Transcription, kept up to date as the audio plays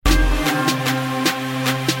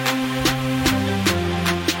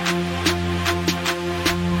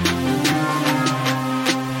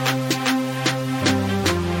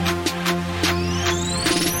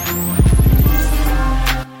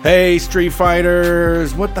Hey, Street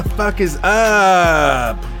Fighters, what the fuck is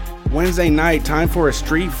up? Wednesday night, time for a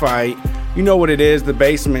street fight. You know what it is, the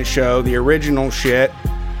basement show, the original shit.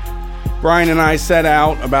 Brian and I set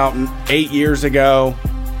out about 8 years ago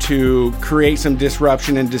to create some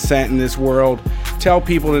disruption and dissent in this world. Tell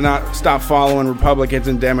people to not stop following Republicans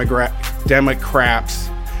and Democrats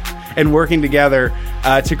and working together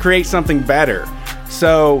to create something better.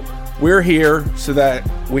 So we're here so that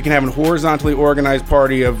we can have a horizontally organized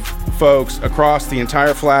party of folks across the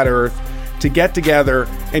entire flat earth to get together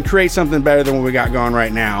and create something better than what we got going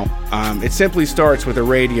right now. It simply starts with a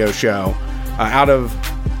radio show out of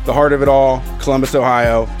the heart of it all, Columbus,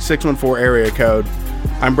 Ohio, 614 area code.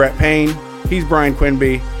 I'm Brett Payne. He's Brian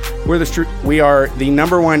Quinby. We are the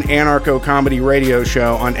 #1 anarcho-comedy radio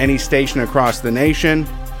show on any station across the nation.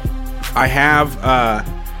 I have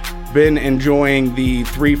been enjoying the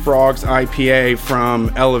Three Frogs IPA from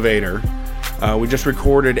Elevator. We just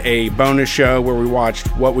recorded a bonus show where we watched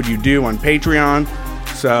What Would You Do on Patreon.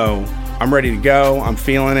 So I'm ready to go. I'm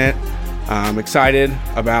feeling it. I'm excited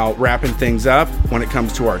about wrapping things up when it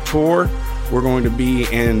comes to our tour. We're going to be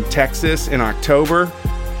in Texas in October.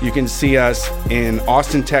 You can see us in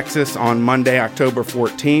Austin, Texas on Monday, October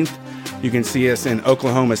 14th. You can see us in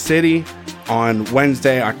Oklahoma City on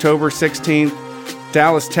Wednesday, October 16th.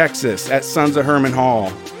 Dallas, Texas at Sons of Herman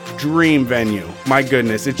Hall. Dream venue. My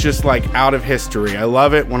goodness, it's just like out of history. I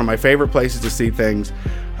love it. One of my favorite places to see things.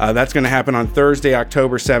 That's going to happen on Thursday,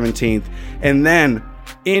 October 17th. And then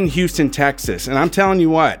in Houston, Texas. And I'm telling you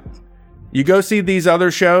what, you go see these other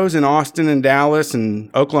shows in Austin and Dallas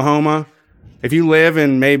and Oklahoma. If you live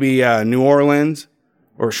in maybe New Orleans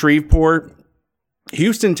or Shreveport,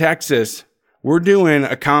 Houston, Texas, we're doing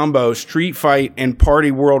a combo street fight and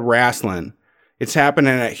party world wrestling. It's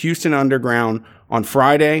happening at Houston Underground on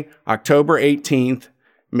Friday, October 18th.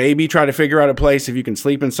 Maybe try to figure out a place if you can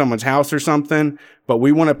sleep in someone's house or something. But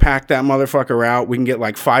we want to pack that motherfucker out. We can get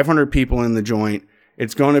like 500 people in the joint.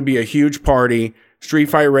 It's going to be a huge party. Street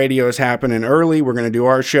Fight Radio is happening early. We're going to do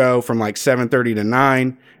our show from like 7:30 to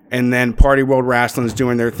 9. And then Party World Wrestling is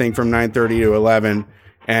doing their thing from 9:30 to 11.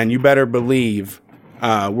 And you better believe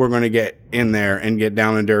we're going to get in there and get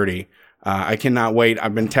down and dirty. I cannot wait.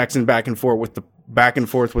 I've been texting back and forth with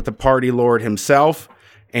the party lord himself,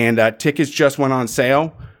 and tickets just went on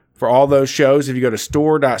sale for all those shows. If you go to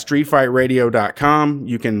store.streetfightradio.com,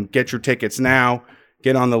 you can get your tickets now.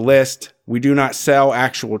 Get on the list. We do not sell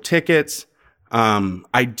actual tickets.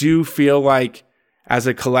 I do feel like as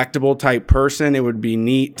a collectible type person, it would be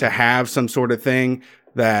neat to have some sort of thing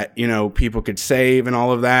that, you know, people could save and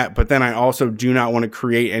all of that. But then I also do not want to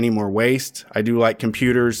create any more waste. I do like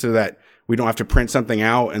computers so that we don't have to print something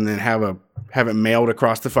out and then have it mailed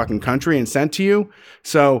across the fucking country and sent to you.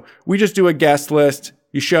 So we just do a guest list.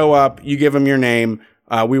 You show up, you give them your name.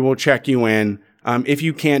 We will check you in. If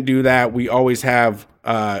you can't do that, we always have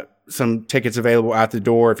some tickets available at the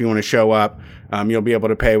door. If you want to show up, you'll be able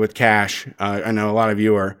to pay with cash. I know a lot of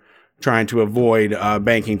you are trying to avoid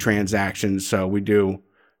banking transactions, so we do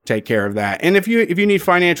take care of that. And if you need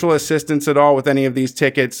financial assistance at all with any of these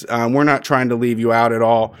tickets, we're not trying to leave you out at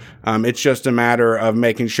all. It's just a matter of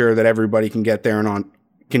making sure that everybody can get there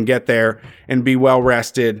and be well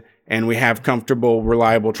rested, and we have comfortable,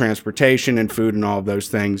 reliable transportation and food and all of those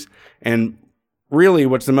things. And really,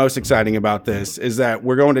 what's the most exciting about this is that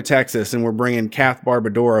we're going to Texas and we're bringing Kath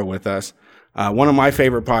Barbadoro with us. One of my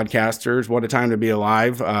favorite podcasters, What a Time to Be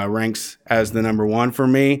Alive, ranks as the #1 for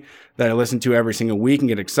me, that I listen to every single week and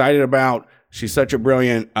get excited about. She's such a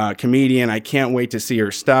brilliant comedian. I can't wait to see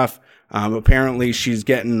her stuff. Apparently she's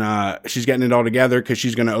getting it all together because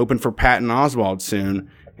she's going to open for Patton Oswalt soon.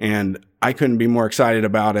 And I couldn't be more excited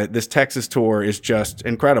about it. This Texas tour is just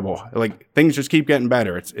incredible. Like, things just keep getting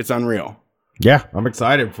better. It's unreal. Yeah, I'm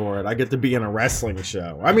excited for it. I get to be in a wrestling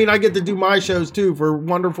show. I mean, I get to do my shows too for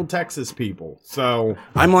wonderful Texas people. So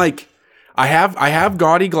I'm like, I have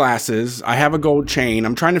gaudy glasses. I have a gold chain.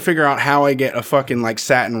 I'm trying to figure out how I get a fucking like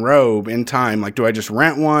satin robe in time. Like, do I just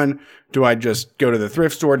rent one? Do I just go to the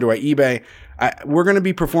thrift store? Do I eBay? We're going to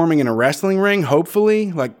be performing in a wrestling ring,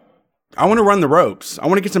 hopefully. Like, I want to run the ropes. I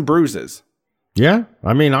want to get some bruises. Yeah,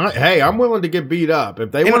 I mean, I'm willing to get beat up.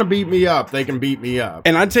 If they want to beat me up, they can beat me up.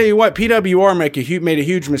 And I tell you what, PWR made a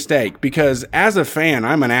huge mistake, because as a fan,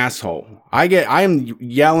 I'm an asshole. I am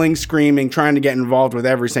yelling, screaming, trying to get involved with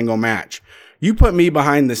every single match. You put me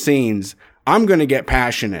behind the scenes, I'm going to get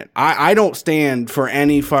passionate. I don't stand for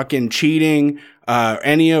any fucking cheating,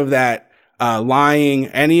 any of that lying,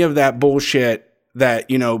 any of that bullshit that,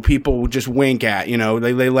 you know, people just wink at. You know,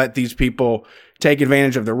 they let these people take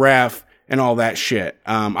advantage of the ref and all that shit.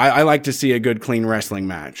 I like to see a good, clean wrestling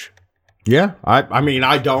match. Yeah, I mean,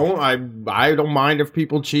 I don't mind if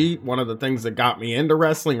people cheat. One of the things that got me into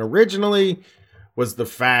wrestling originally was the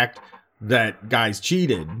fact that guys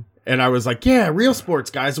cheated. And I was like, yeah, real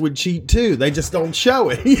sports guys would cheat too. They just don't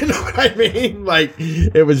show it. You know what I mean? Like,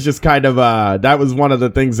 it was just kind of, that was one of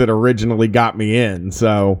the things that originally got me in.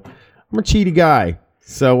 So I'm a cheaty guy.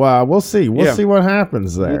 So we'll see. We'll see what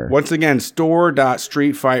happens there. Once again,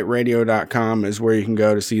 store.streetfightradio.com is where you can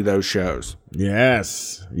go to see those shows.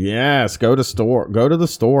 Yes. Go to the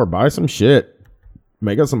store, buy some shit.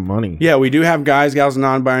 Make us some money. Yeah, we do have Guys, Gals, and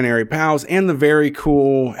Non-Binary Pals and the very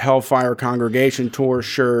cool Hellfire Congregation Tour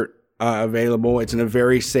shirt available. It's in a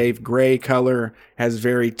very safe gray color, has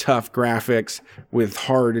very tough graphics with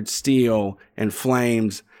hard steel and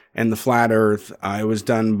flames and the flat earth. It was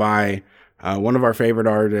done by one of our favorite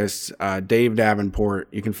artists, Dave Davenport.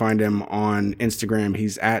 You can find him on Instagram.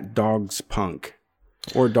 He's at Dogspunk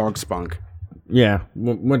or Dogspunk. Yeah,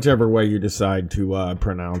 whichever way you decide to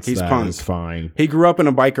pronounce He's that punk. is fine. He grew up in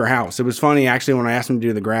a biker house. It was funny, actually, when I asked him to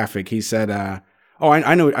do the graphic, he said, I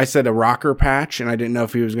know. I said a rocker patch, and I didn't know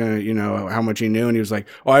if he was going to, how much he knew. And he was like,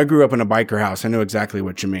 I grew up in a biker house. I know exactly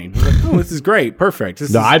what you mean. I was like, this is great. Perfect.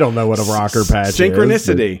 I don't know what a rocker patch is.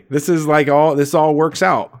 Synchronicity. This is like this all works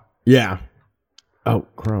out. Yeah. Oh,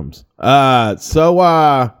 crumbs.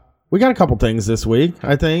 We got a couple things this week,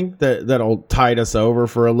 I think, that'll tide us over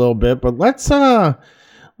for a little bit. But let's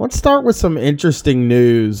start with some interesting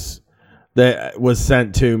news that was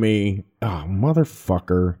sent to me. Oh,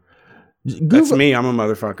 motherfucker. That's me. I'm a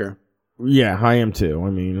motherfucker. Yeah, I am too. I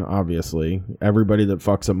mean, obviously, everybody that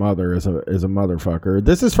fucks a mother is a motherfucker.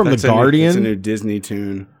 This is from The Guardian. It's a new Disney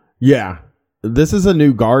tune. Yeah. This is a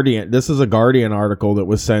new Guardian. This is a Guardian article that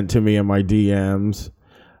was sent to me in my DMs.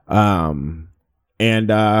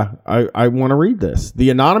 And I want to read this.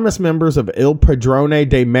 The anonymous members of Il Padrone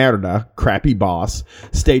de Merda, Crappy Boss,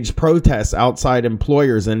 staged protests outside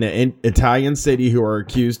employers in the Italian city who are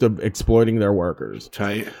accused of exploiting their workers.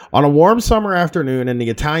 Tight. On a warm summer afternoon in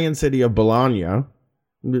the Italian city of Bologna,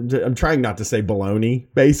 I'm trying not to say Bologna,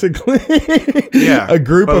 basically. Yeah. a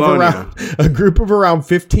group of around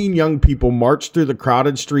 15 young people marched through the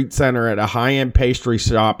crowded street center at a high-end pastry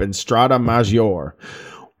shop in Strada Maggiore.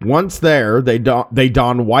 Once there, they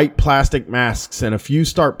don white plastic masks, and a few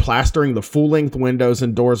start plastering the full-length windows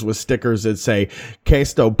and doors with stickers that say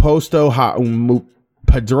 "Questo posto ha un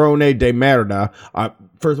padrone de merda."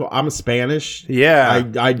 First of all, I'm Spanish. Yeah,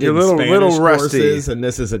 I did Spanish courses, and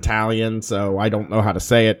this is Italian, so I don't know how to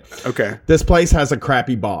say it. Okay. This place has a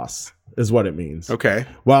crappy boss, is what it means. Okay.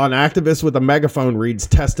 While an activist with a megaphone reads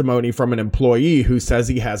testimony from an employee who says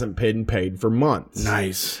he hasn't been paid for months.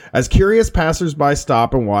 Nice. As curious passersby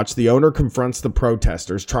stop and watch, the owner confronts the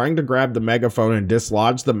protesters, trying to grab the megaphone and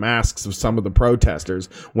dislodge the masks of some of the protesters.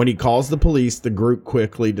 When he calls the police, the group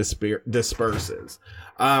quickly disperses.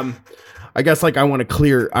 I guess I want to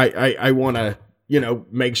clear. I want to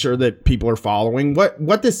make sure that people are following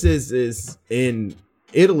what this is in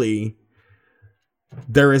Italy.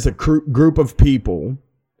 There is a group of people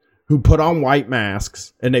who put on white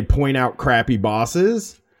masks and they point out crappy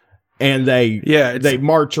bosses and they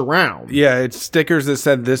march around. Yeah, it's stickers that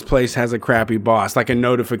said this place has a crappy boss, like a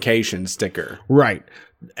notification sticker. Right.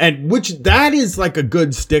 And that is like a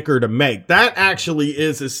good sticker to make. That actually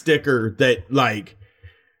is a sticker that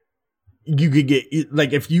you could get,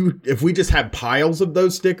 if we just had piles of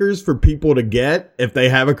those stickers for people to get if they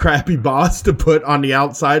have a crappy boss to put on the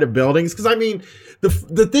outside of buildings. Because I mean,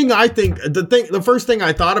 the first thing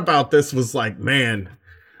I thought about this was man,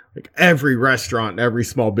 every restaurant and every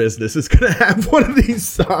small business is going to have one of these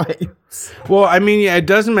signs. Well, I mean, yeah, it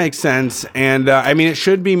doesn't make sense. And it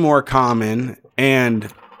should be more common. And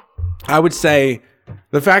I would say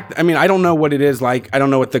the fact, I don't know what it is like. I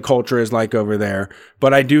don't know what the culture is like over there,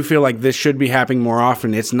 but I do feel like this should be happening more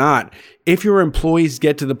often. It's not. If your employees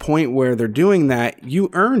get to the point where they're doing that,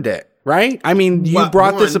 you earned it. Right? You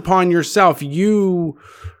brought this upon yourself. You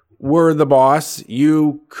were the boss.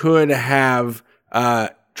 You could have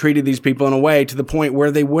treated these people in a way to the point where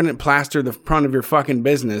they wouldn't plaster the front of your fucking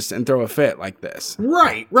business and throw a fit like this.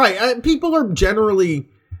 Right. People are generally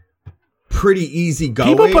pretty easygoing.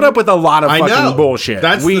 People put up with a lot of fucking bullshit.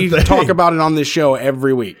 We talk about it on this show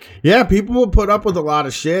every week. Yeah, people will put up with a lot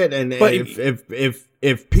of shit. And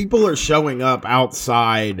if people are showing up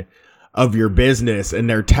outside of your business and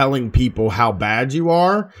they're telling people how bad you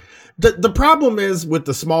are, the problem is with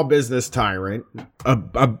the small business tyrant,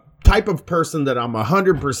 a type of person that I'm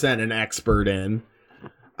 100% an expert in,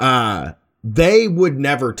 they would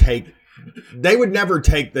never take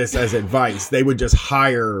this as advice. They would just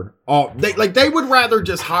hire they would rather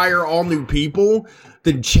just hire all new people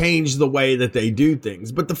than change the way that they do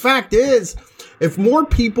things. But the fact is, if more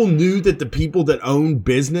people knew that the people that own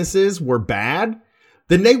businesses were bad,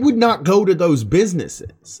 then they would not go to those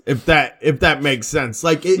businesses. If that makes sense.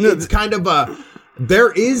 Like it's kind of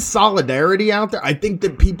there is solidarity out there. I think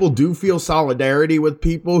that people do feel solidarity with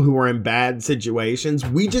people who are in bad situations.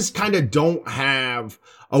 We just kind of don't have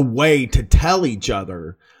a way to tell each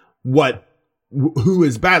other who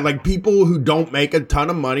is bad. Like people who don't make a ton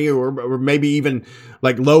of money, or maybe even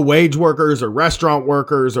like low wage workers or restaurant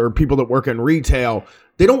workers or people that work in retail.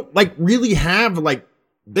 They don't really have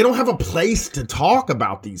they don't have a place to talk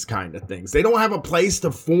about these kind of things. They don't have a place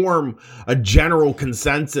to form a general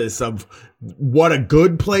consensus of what a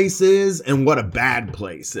good place is and what a bad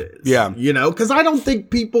place is. Yeah. Because I don't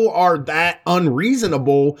think people are that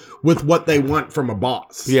unreasonable with what they want from a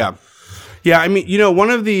boss. Yeah. Yeah, I mean, one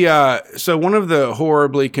of the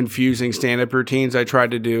horribly confusing stand-up routines I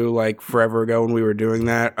tried to do like forever ago when we were doing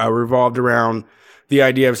that revolved around the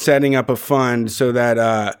idea of setting up a fund so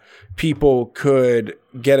that people could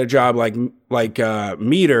get a job like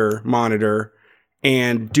meter monitor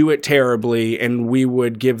and do it terribly, and we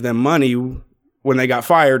would give them money when they got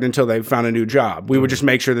fired until they found a new job. We would just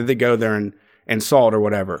make sure that they go there and salt or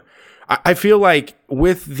whatever. I feel like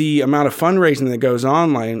with the amount of fundraising that goes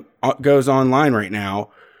online right now,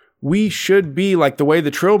 we should be like the way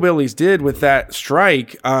the Trillbillies did with that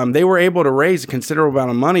strike. They were able to raise a considerable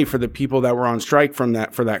amount of money for the people that were on strike for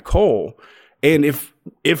that coal. And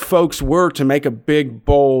if folks were to make a big,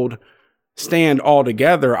 bold stand all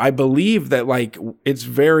together, I believe that it's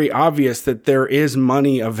very obvious that there is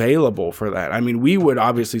money available for that. I mean, we would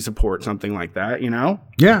obviously support something like that,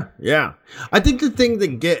 Yeah, yeah. I think the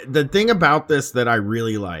thing about this that I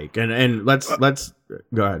really like, and let's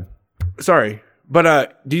go ahead. Sorry,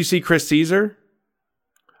 but do you see Chris Caesar?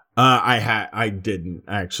 I didn't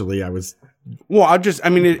actually.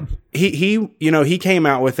 He came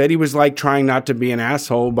out with it. He was trying not to be an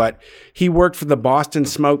asshole, but he worked for the Boston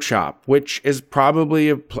Smoke Shop, which is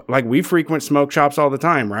probably we frequent smoke shops all the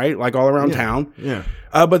time, right? Like all around town. Yeah.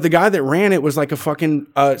 But the guy that ran it was like a fucking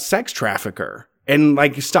sex trafficker and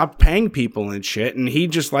stopped paying people and shit. And he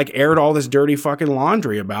just aired all this dirty fucking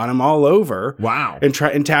laundry about him all over. Wow.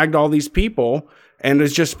 And tagged all these people and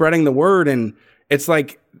is just spreading the word. And it's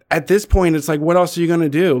at this point, it's what else are you going to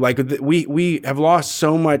do? We have lost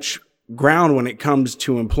so much ground when it comes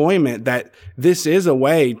to employment that this is a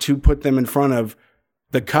way to put them in front of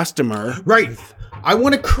the customer. Right. I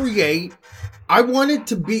want it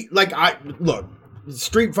to be look,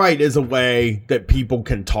 Street Fight is a way that people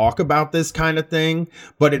can talk about this kind of thing,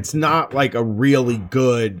 but it's not a really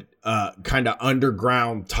good kind of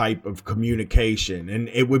underground type of communication. And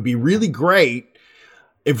it would be really great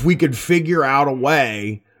if we could figure out a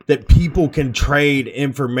way that people can trade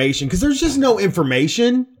information, because there's just no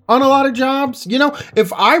information on a lot of jobs.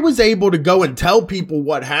 If I was able to go and tell people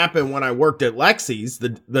what happened when I worked at Lexi's,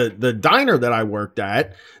 the diner that I worked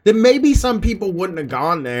at, then maybe some people wouldn't have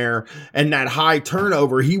gone there, and that high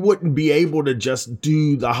turnover, he wouldn't be able to just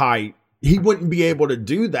do he wouldn't be able to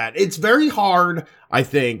do that. It's very hard, I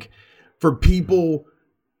think, for people.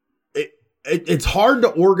 It's hard to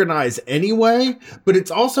organize anyway, but it's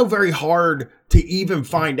also very hard to even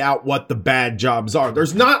find out what the bad jobs are.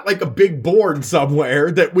 There's not a big board somewhere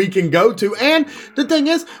that we can go to. And the thing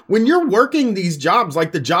is, when you're working these jobs,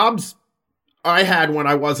 like the jobs I had when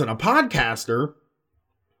I wasn't a podcaster,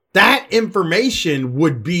 that information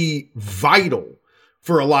would be vital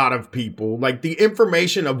for a lot of people. The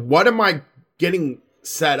information of what am I getting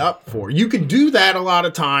set up for. You can do that a lot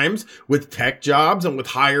of times with tech jobs and with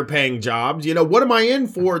higher paying jobs. What am I in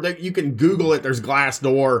for? That you can Google it. There's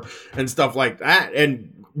Glassdoor and stuff like that.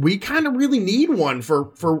 And we kind of really need one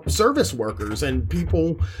for service workers and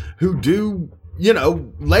people who do,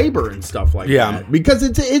 labor and stuff like that. Because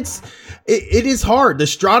it is hard. The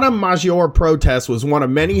Strada Maggiore protest was one of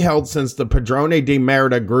many held since the Padrone di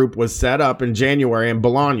Merda group was set up in January in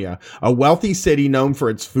Bologna, a wealthy city known for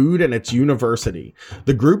its food and its university.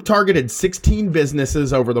 The group targeted 16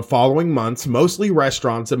 businesses over the following months, mostly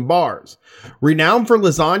restaurants and bars. Renowned for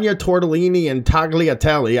lasagna, tortellini, and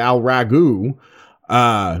tagliatelle al ragu,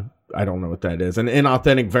 I don't know what that is. An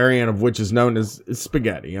inauthentic variant of which is known as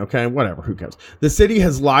spaghetti. Okay, whatever. Who cares? The city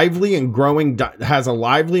has a lively and growing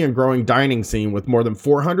dining scene with more than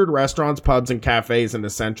 400 restaurants, pubs, and cafes in the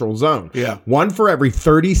central zone. Yeah, one for every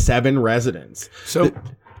 37 residents. So,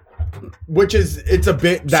 it's a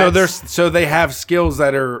bit. So they have skills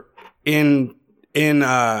that are in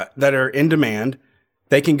demand.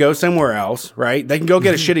 They can go somewhere else, right? They can go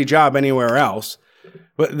get a shitty job anywhere else.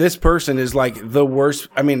 But this person is like the worst.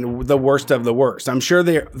 I mean, the worst of the worst. I'm sure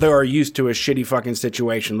they are used to a shitty fucking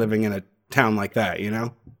situation living in a town like that, you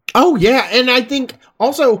know? Oh yeah, and I think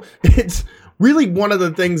also it's really one of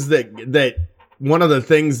the things that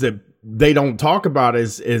they don't talk about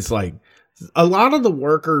is like a lot of the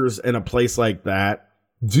workers in a place like that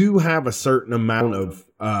do have a certain amount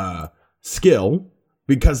of skill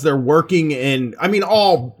because they're working in, I mean,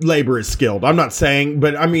 all labor is skilled. I'm not saying,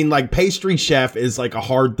 but I mean, like pastry chef is like a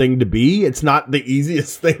hard thing to be. It's not the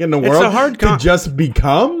easiest thing in the world. It's a hard to just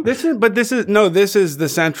become. This is the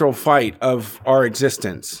central fight of our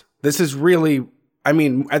existence. This is really, I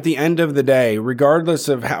mean, at the end of the day, regardless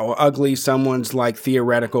of how ugly someone's like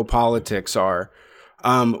theoretical politics are,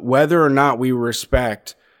 whether or not we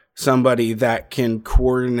respect somebody that can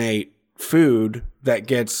coordinate food that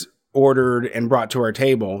gets ordered and brought to our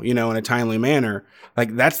table, you know, in a timely manner,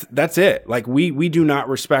 like that's it. Like we do not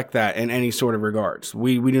respect that in any sort of regards.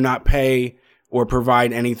 We do not pay or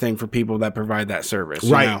provide anything for people that provide that service.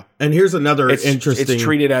 Right. You know? And here's another interesting... It's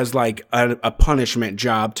treated as like a punishment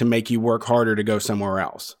job to make you work harder to go somewhere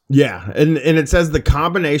else. Yeah. And it says the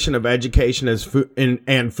combination of education as food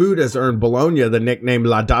and food has earned Bologna the nickname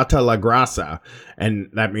La Data La Grassa. And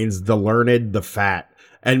that means the learned, the fat.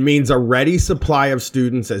 And means a ready supply of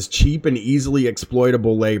students as cheap and easily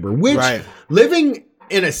exploitable labor. Which, living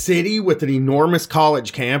in a city with an enormous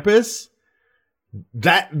college campus...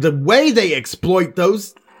 that the way they exploit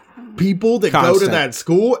those people that go to that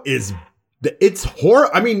school it's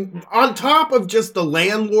horrible. I mean, on top of just the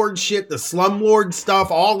landlord shit, the slumlord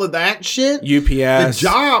stuff, all of that shit, UPS, the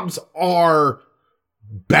jobs are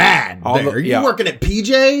bad. You're working at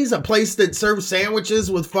PJ's, a place that serves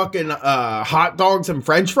sandwiches with fucking hot dogs and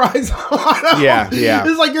French fries. Yeah.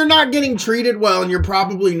 It's like you're not getting treated well, and you're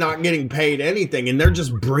probably not getting paid anything, and they're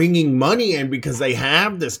just bringing money in because they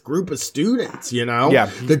have this group of students. You know,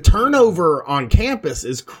 the turnover on campus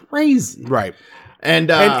is crazy. Right,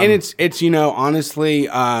 and it's you know, honestly,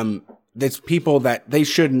 it's people that they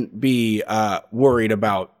shouldn't be worried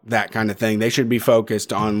about that kind of thing. They should be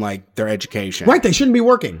focused on like their education. Right. They shouldn't be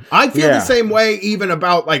working. I feel the same way even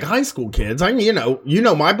about like high school kids. I mean, you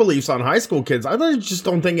know my beliefs on high school kids. I just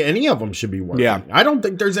don't think any of them should be working. Yeah. I don't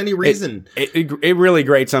think there's any reason. It really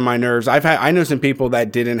grates on my nerves. I know some people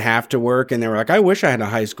that didn't have to work and they were like, I wish I had a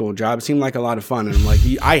high school job. It seemed like a lot of fun. And I'm like,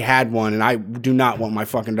 I had one and I do not want my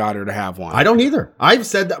fucking daughter to have one. I don't either. I've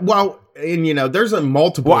said that. Well, and you know, there's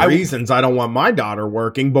multiple reasons I don't want my daughter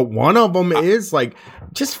working, but one of them is like,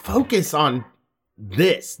 just focus on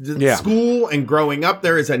this. School and growing up,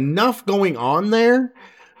 there is enough going on there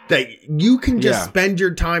that you can just spend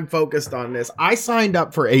your time focused on this. I signed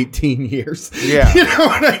up for 18 years. Yeah. You know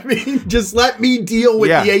what I mean? Just let me deal with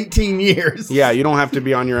the 18 years. Yeah, you don't have to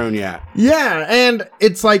be on your own yet. Yeah, and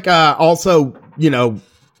it's like also, you know,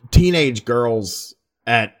 teenage girls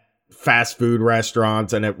at fast food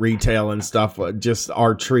restaurants and at retail and stuff just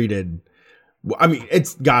are treated. I mean,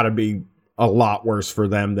 it's got to be a lot worse for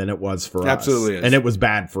them than it was for us. Absolutely is. And it was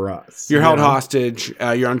bad for us. You're held hostage.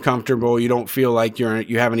 You're uncomfortable. You don't feel like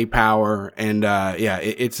you have any power. And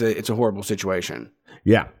it's a horrible situation.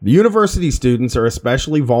 Yeah. The university students are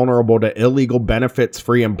especially vulnerable to illegal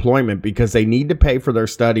benefits-free employment because they need to pay for their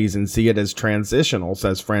studies and see it as transitional,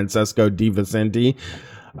 says Francesco Di Vicenti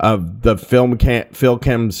of the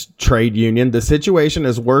Philchem's trade union. The situation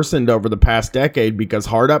has worsened over the past decade because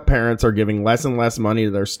hard-up parents are giving less and less money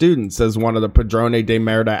to their students, says one of the Padrone de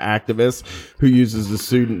Merda activists who uses the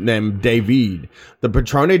pseudonym David. The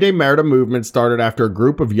Padrone de Merda movement started after a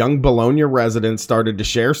group of young Bologna residents started to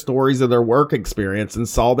share stories of their work experience and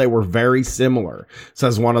saw they were very similar,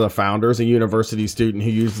 says one of the founders, a university student who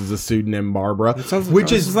uses the pseudonym Barbara.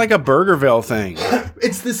 Which is like a Burgerville thing.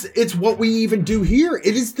 It's what we even do here.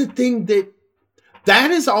 It is the thing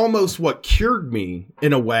that is almost what cured me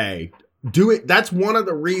in a way. That's one of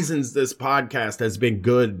the reasons this podcast has been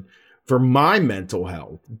good for my mental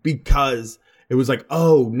health, because it was like,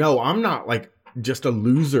 oh no, I'm not like just a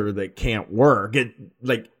loser that can't work.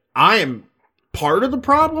 I am part of the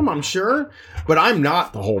problem, I'm sure, but I'm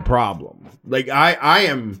not the whole problem. Like I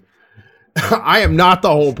am not the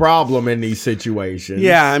whole problem in these situations.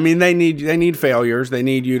 Yeah, I mean they need failures. They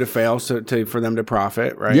need you to fail for them to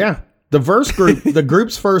profit, right? Yeah. The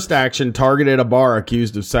group's first action targeted a bar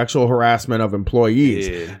accused of sexual harassment of employees.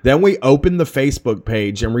 Yeah. Then we opened the Facebook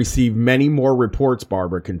page and received many more reports,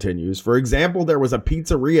 Barbara continues. For example, there was a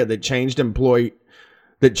pizzeria that changed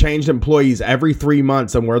employees every 3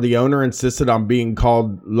 months, and where the owner insisted on being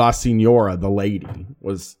called La Signora, the lady.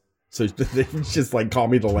 So they just like, call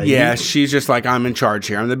me the lady. Yeah, she's just like, I'm in charge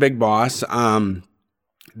here. I'm the big boss.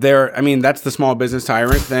 that's the small business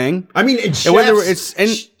tyrant thing. I mean, and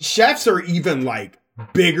chefs are even like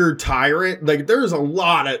bigger tyrant. Like there's a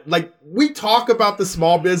lot of like, we talk about the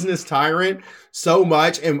small business tyrant so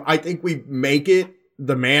much, and I think we make it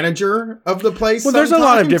the manager of the place. Well, there's a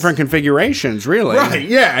lot of different configurations, really. Right?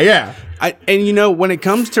 Yeah. And when it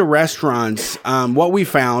comes to restaurants, what we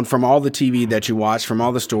found from all the TV that you watch, from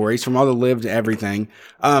all the stories, from all the lived everything,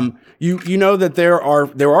 you know that there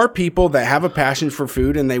are people that have a passion for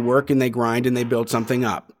food, and they work and they grind and they build something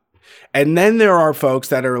up. And then there are folks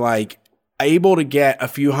that are like able to get a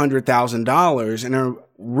few $100,000 and are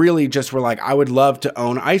really just were like, I would love to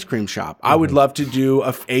own an ice cream shop. I would love to do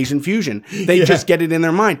a Asian fusion. They just get it in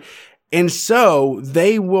their mind. And so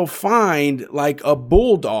they will find like a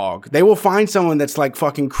bulldog. They will find someone that's like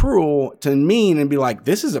fucking cruel to mean and be like,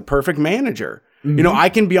 this is a perfect manager. You know, I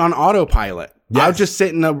can be on autopilot. Yes. I'll just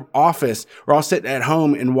sit in the office, or I'll sit at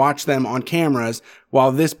home and watch them on cameras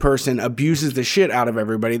while this person abuses the shit out of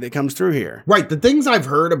everybody that comes through here. Right. The things I've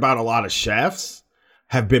heard about a lot of chefs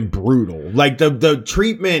have been brutal. Like the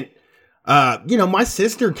treatment, my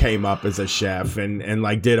sister came up as a chef and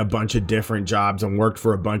like did a bunch of different jobs and worked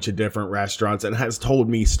for a bunch of different restaurants and has told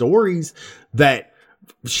me stories that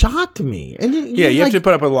shocked me. And you have to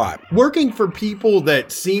put up with a lot. Working for people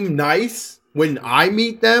that seem nice when I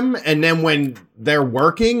meet them, and then when they're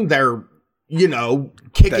working, they're,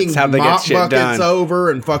 kicking mop buckets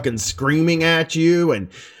over and fucking screaming at you and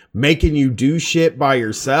making you do shit by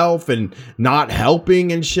yourself and not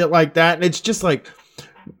helping and shit like that. And it's just like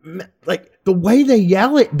the way they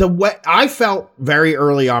yell it, the way I felt very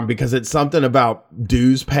early on, because it's something about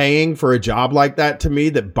dues paying for a job like that to me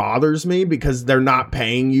that bothers me, because they're not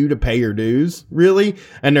paying you to pay your dues really.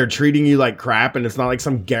 And they're treating you like crap. And it's not like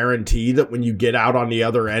some guarantee that when you get out on the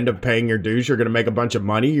other end of paying your dues, you're going to make a bunch of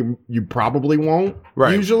money. You probably won't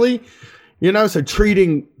usually, so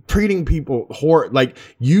treating people like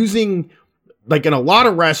using, like in a lot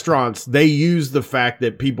of restaurants, they use the fact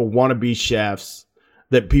that people want to be chefs,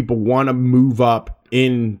 that people want to move up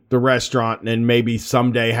in the restaurant and maybe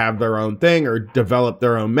someday have their own thing or develop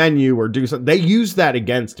their own menu or do something. They use that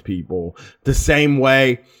against people the same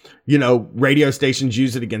way, radio stations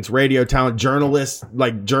use it against radio talent, journalists,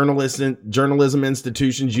 like journalism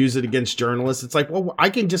institutions use it against journalists. It's like, well, I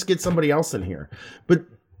can just get somebody else in here. But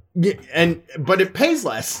it pays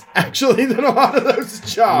less actually than a lot of those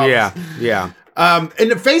jobs. Yeah. And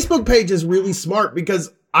the Facebook page is really smart,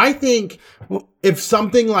 because I think if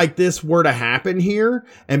something like this were to happen here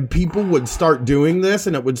and people would start doing this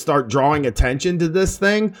and it would start drawing attention to this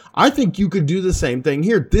thing, I think you could do the same thing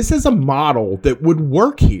here. This is a model that would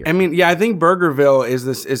work here. I mean, I think Burgerville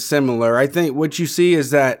is similar. I think what you see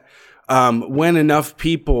is that when enough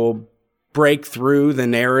people break through the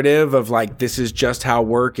narrative of like, this is just how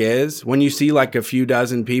work is, when you see like a few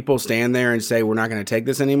dozen people stand there and say, we're not going to take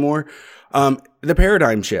this anymore, the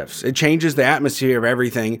paradigm shifts. It changes the atmosphere of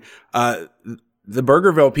everything. The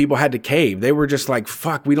Burgerville people had to cave. They were just like,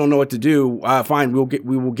 fuck, we don't know what to do. Fine,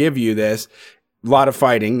 we will give you this. A lot of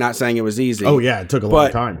fighting, not saying it was easy. Oh yeah, it took a long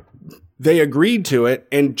time. They agreed to it,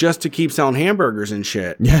 and just to keep selling hamburgers and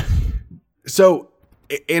shit. Yeah. So,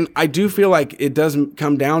 and I do feel like it does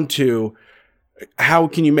come down to, how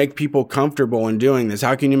can you make people comfortable in doing this?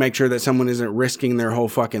 How can you make sure that someone isn't risking their whole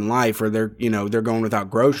fucking life, or they're going without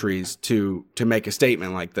groceries to make a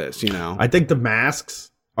statement like this, I think the masks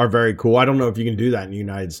are very cool. I don't know if you can do that in the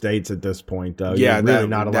United States at this point, though. Yeah, you're really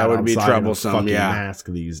not allowed that would be troublesome. In a fucking mask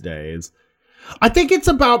these days. I think it's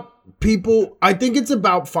about people. I think it's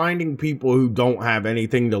about finding people who don't have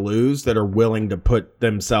anything to lose, that are willing to put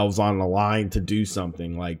themselves on the line to do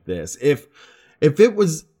something like this. If it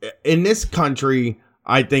was in this country,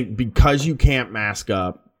 I think because you can't mask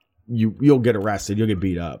up, you'll get arrested. You'll get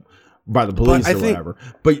beat up by the police or whatever.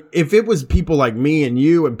 But if it was people like me and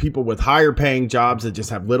you and people with higher paying jobs that just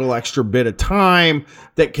have little extra bit of time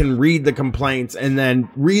that can read the complaints and then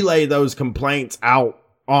relay those complaints out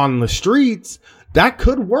on the streets, that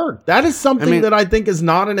could work. That is something that I think is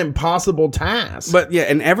not an impossible task. But yeah,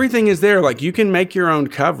 and everything is there. Like, you can make your own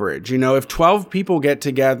coverage. If 12 people get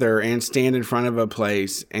together and stand in front of a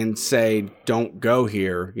place and say, don't go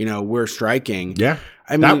here, we're striking. Yeah.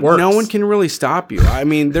 That works. No one can really stop you.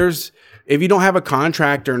 If you don't have a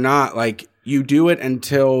contract or not, like, you do it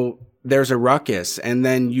until there's a ruckus, and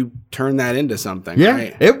then you turn that into something. Yeah,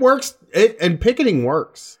 right? It works. And picketing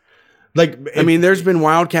works. There's been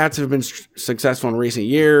wildcats who have been successful in recent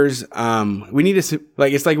years. We need to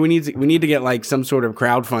we need to get like some sort of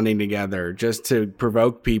crowdfunding together just to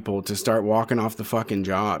provoke people to start walking off the fucking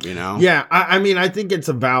job. Yeah, I think it's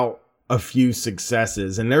about a few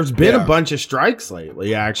successes, and there's been a bunch of strikes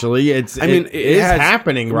lately. Actually, it is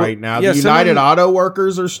happening right now. The United Auto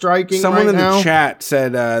Workers are striking. Someone right in now. The chat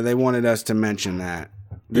said they wanted us to mention that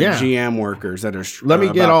the GM workers that are. Let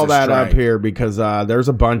me get all that up here because there's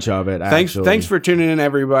a bunch of it. Thanks for tuning in,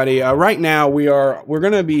 everybody. Right now we're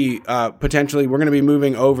going to be potentially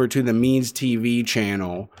moving over to the Means TV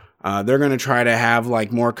channel. They're going to try to have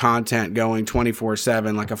like more content going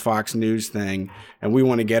 24/7, like a Fox News thing. And we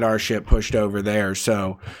want to get our shit pushed over there.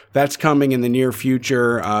 So that's coming in the near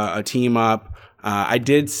future, a team up. I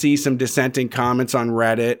did see some dissenting comments on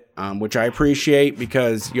Reddit, which I appreciate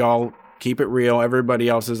because y'all keep it real. Everybody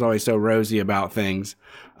else is always so rosy about things.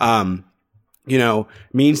 Means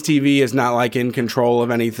TV is not like in control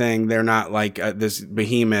of anything. They're not like this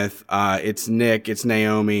behemoth. It's Nick, it's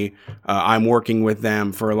Naomi. I'm working with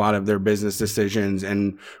them for a lot of their business decisions,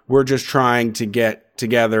 and we're just trying to get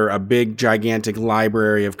together a big, gigantic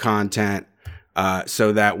library of content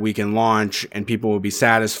so that we can launch and people will be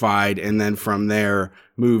satisfied, and then from there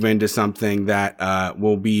move into something that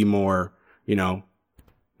will be more,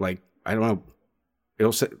 like, I don't know.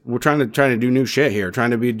 We're trying to do new shit here, trying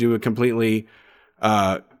to do a completely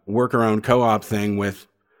work our own co-op thing with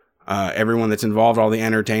everyone that's involved, all the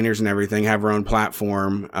entertainers and everything, have our own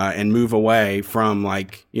platform and move away from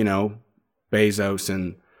Bezos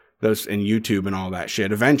and those and YouTube and all that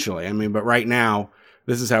shit eventually. I mean, but right now,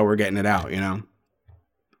 this is how we're getting it out,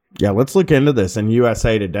 Yeah, let's look into this in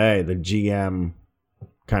USA Today, the GM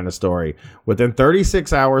kind of story. Within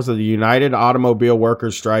 36 hours of the United Automobile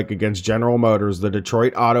Workers strike against General Motors, the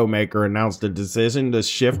Detroit automaker announced a decision to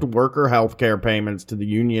shift worker health care payments to the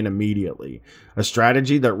union immediately, a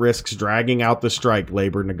strategy that risks dragging out the strike,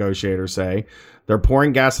 labor negotiators say. They're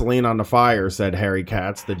pouring gasoline on the fire, said Harry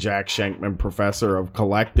Katz, the Jack Shankman professor of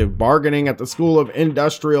collective bargaining at the School of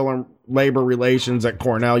Industrial and Labor Relations at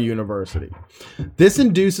Cornell University. This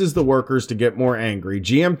induces the workers to get more angry.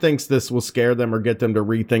 GM thinks this will scare them or get them to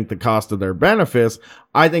rethink the cost of their benefits.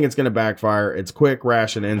 I think it's going to backfire. It's quick,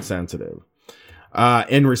 rash, and insensitive.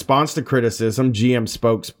 In response to criticism, GM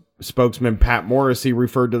spokesman Pat Morrissey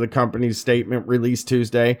referred to the company's statement released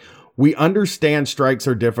Tuesday. We understand strikes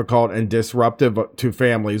are difficult and disruptive to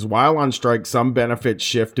families. While on strike, some benefits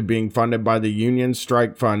shift to being funded by the union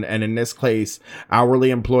strike fund. And in this case,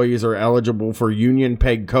 hourly employees are eligible for union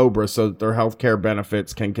paid COBRA so that their health care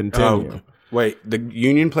benefits can continue. Wait, the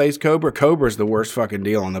union pays COBRA? COBRA's the worst fucking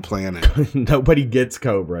deal on the planet. Nobody gets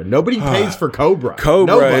COBRA. Nobody pays for COBRA.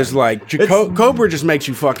 COBRA is like, COBRA just makes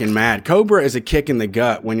you fucking mad. COBRA is a kick in the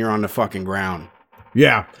gut when you're on the fucking ground.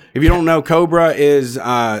 Yeah. If you don't know, COBRA is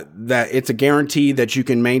that it's a guarantee that you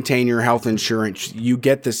can maintain your health insurance. You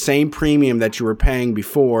get the same premium that you were paying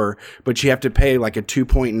before, but you have to pay like a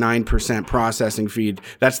 2.9% processing fee.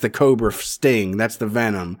 That's the COBRA sting. That's the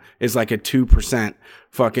venom. Is like a 2%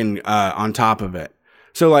 fucking on top of it.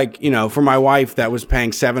 So like, for my wife that was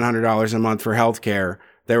paying $700 a month for healthcare,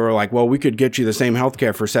 they were like, well, we could get you the same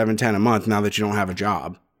healthcare for $710 a month now that you don't have a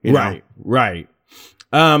job. Right.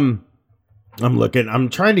 I'm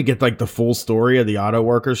trying to get like the full story of the auto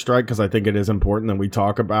workers strike because I think it is important that we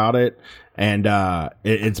talk about it. And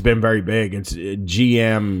it's been very big.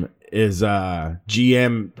 GM is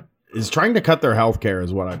trying to cut their healthcare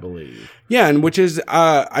is what I believe. Yeah, and which is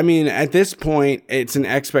at this point it's an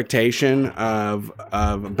expectation of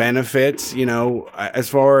benefits, as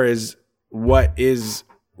far as what is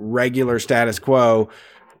regular status quo.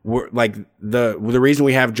 We're like the reason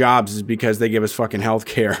we have jobs is because they give us fucking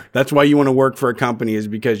healthcare. That's why you want to work for a company, is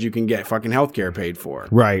because you can get fucking healthcare paid for.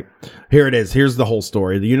 Right. Here it is. Here's the whole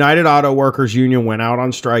story. The United Auto Workers Union went out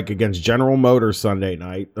on strike against General Motors Sunday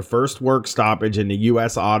night, the first work stoppage in the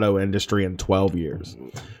U.S. auto industry in 12 years.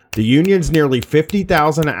 The union's nearly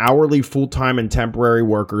 50,000 hourly, full-time, and temporary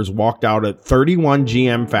workers walked out at 31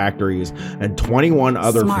 GM factories and 21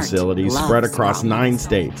 other facilities spread across 9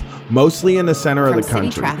 states, mostly in the center of the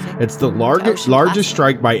country. It's the largest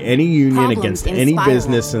strike by any union against any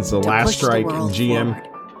business since the last strike in GM.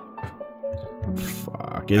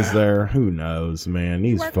 Fuck, is there? Who knows, man?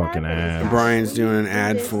 These fucking ads. Brian's doing an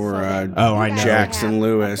ad for I know. Jackson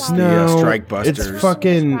Lewis, the Strike Busters. It's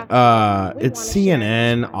fucking it's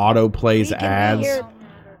CNN auto plays ads,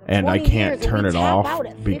 and I can't turn it off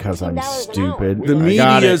because I'm stupid. The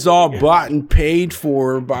media is all bought and paid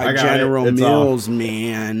for by General Mills,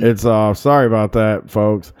 man. It's off. Sorry about that,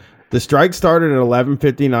 folks. The strike started at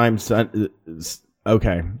 11:59.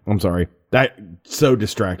 Okay, I'm sorry. That so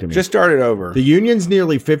distracted me. Just start it over. The union's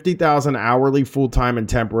nearly 50,000 hourly, full-time, and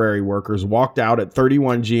temporary workers walked out at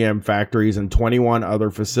 31 GM factories and 21 other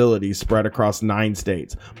facilities spread across 9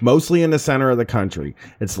 states, mostly in the center of the country.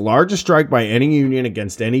 It's the largest strike by any union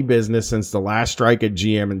against any business since the last strike at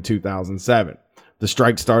GM in 2007. The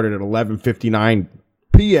strike started at 11:59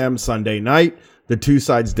 p.m. Sunday night. The two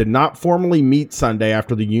sides did not formally meet Sunday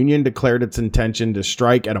after the union declared its intention to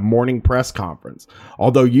strike at a morning press conference.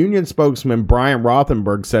 Although union spokesman Brian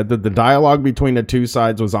Rothenberg said that the dialogue between the two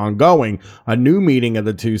sides was ongoing, a new meeting of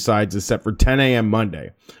the two sides is set for 10 a.m.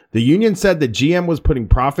 Monday. The union said that GM was putting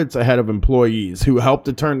profits ahead of employees, who helped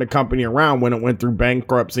to turn the company around when it went through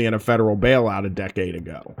bankruptcy and a federal bailout a decade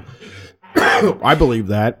ago. I believe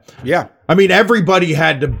that. Yeah. I mean, everybody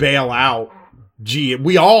had to bail out GM.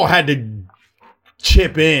 We all had to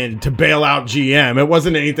chip in to bail out GM. It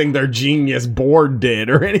wasn't anything their genius board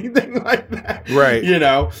did or anything like that. Right. You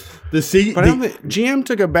know, But I don't think GM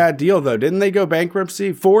took a bad deal though. Didn't they go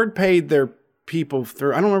bankruptcy? Ford paid their people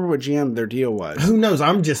through. I don't remember what GM their deal was. Who knows?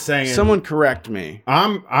 I'm just saying. Someone correct me.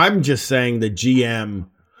 I'm just saying the GM.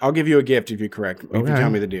 I'll give you a gift if you correct me. If you tell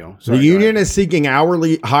me the deal. Sorry, the union is seeking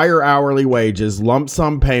higher hourly wages, lump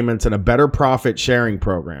sum payments, and a better profit sharing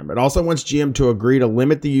program. It also wants GM to agree to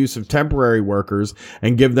limit the use of temporary workers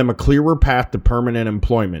and give them a clearer path to permanent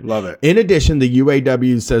employment. Love it. In addition, the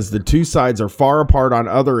UAW says the two sides are far apart on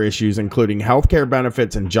other issues, including healthcare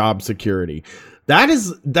benefits and job security.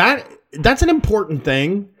 That's an important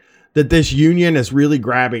thing that this union is really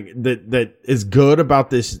grabbing, that is good about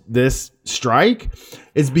this strike,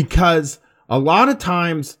 is because a lot of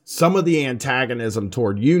times some of the antagonism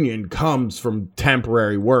toward union comes from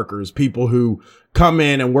temporary workers, people who come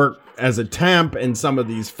in and work as a temp in some of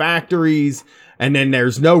these factories, and then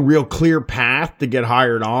there's no real clear path to get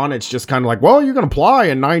hired on. It's just kind of like, well, you can apply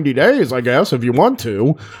in 90 days, I guess, if you want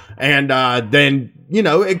to. And then, you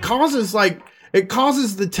know, it causes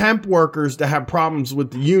the temp workers to have problems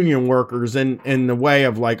with the union workers in the way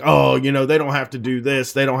of like, oh, you know, they don't have to do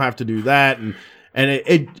this, they don't have to do that. And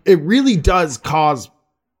it really does cause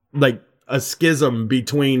like a schism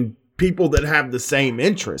between people that have the same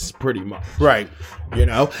interests pretty much. Right. You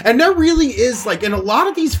know, and there really is like in a lot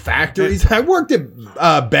of these factories. I worked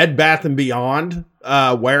at Bed Bath and Beyond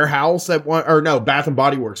warehouse at Bath and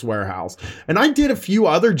Body Works warehouse, and I did a few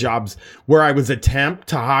other jobs where I was a temp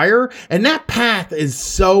to hire, and that path is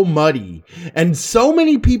so muddy. And so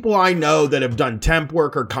many people I know that have done temp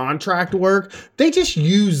work or contract work, they just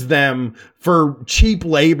use them for cheap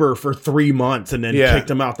labor for 3 months and then kick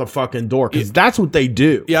them out the fucking door, because that's what they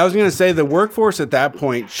do. Yeah, I was gonna say the workforce at that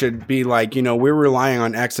point should be like, you know, we're relying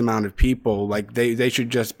on X amount of people. Like they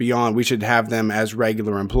should just be on. We should have them as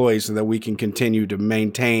regular employees so that we can continue to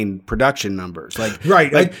maintain production numbers. Like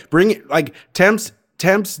right, like bring it like temps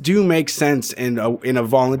do make sense in a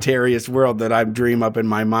voluntarious world that I dream up in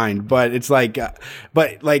my mind. But it's like,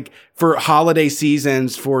 but like for holiday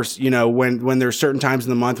seasons, for, you know, when there's certain times in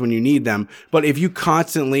the month when you need them. But if you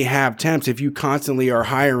constantly have temps, if you constantly are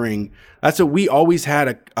hiring, that's what we always had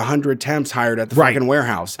 100 temps hired at the fucking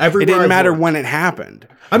warehouse. Everywhere it didn't matter when it happened.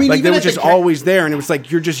 I mean, like they were just always there, and it was like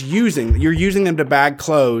you're using them to bag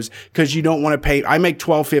clothes because you don't want to pay. I make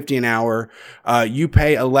 $12.50 an hour. You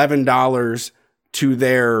pay $11 to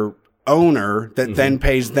their owner that then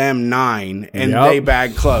pays them $9, and they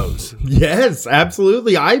bag clothes. Yes,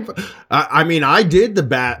 absolutely. I mean, I did the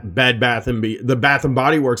Bath and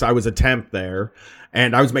Body Works. I was a temp there,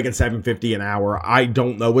 and I was making $7.50 an hour. I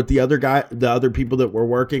don't know what the other people that were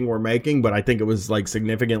working were making, but I think it was like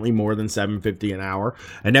significantly more than $7.50 an hour.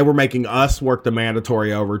 And they were making us work the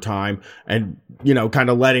mandatory overtime and, you know, kind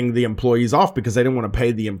of letting the employees off because they didn't want to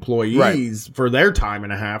pay the employees for their time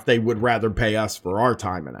and a half. They would rather pay us for our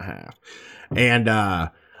time and a half. And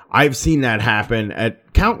I've seen that happen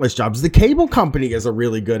at countless jobs. The cable company is a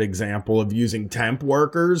really good example of using temp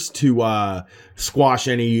workers to squash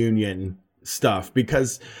any union stuff,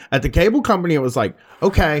 because at the cable company it was like,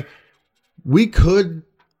 okay, we could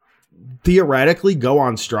theoretically go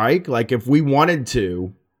on strike, like if we wanted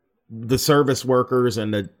to. The service workers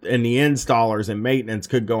and the installers and maintenance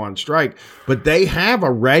could go on strike, but they have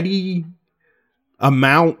a ready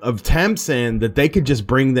amount of temps in that they could just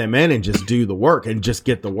bring them in and just do the work and just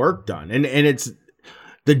get the work done. And it's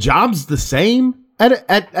the job's the same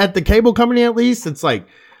at the cable company. At least it's like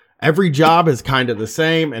every job is kind of the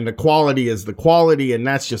same and the quality is the quality, and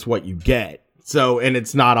that's just what you get. So, and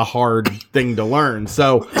it's not a hard thing to learn.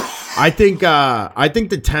 So I think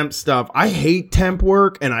the temp stuff, I hate temp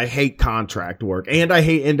work and I hate contract work and I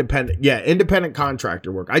hate independent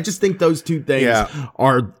contractor work. I just think those two things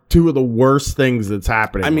are two of the worst things that's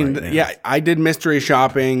happening. I mean, right now. I did mystery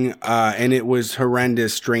shopping, and it was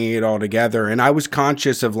horrendous stringing it all together. And I was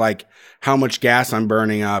conscious of like how much gas I'm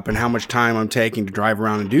burning up and how much time I'm taking to drive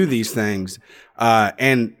around and do these things.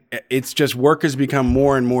 And it's just work has become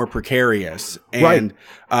more and more precarious. And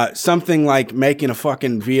something like making a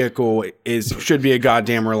fucking vehicle should be a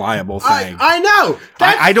goddamn reliable thing. I know.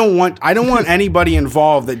 I don't want anybody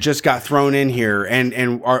involved that just got thrown in here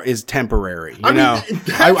and is temporary. You know,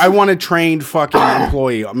 I want a trained fucking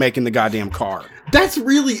employee making the goddamn car. That's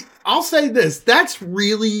really, I'll say this. That's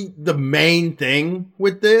really the main thing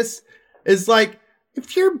with this is like,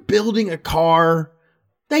 if you're building a car,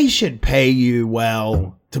 they should pay you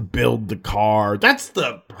well to build the car. That's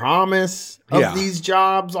the promise of these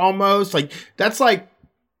jobs almost. Like, that's like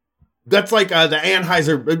the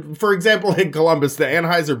Anheuser, for example, in Columbus, the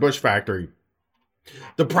Anheuser-Busch factory.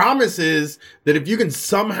 The promise is that if you can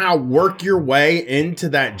somehow work your way into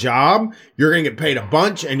that job, you're going to get paid a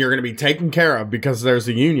bunch and you're going to be taken care of because there's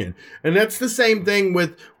a union. And that's the same thing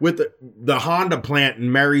with the Honda plant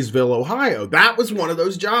in Marysville, Ohio. That was one of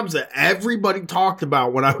those jobs that everybody talked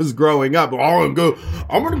about when I was growing up. I'm going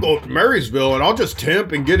to go to Marysville and I'll just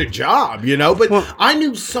temp and get a job, you know? But I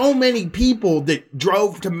knew so many people that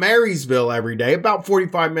drove to Marysville every day, about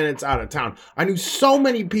 45 minutes out of town. I knew so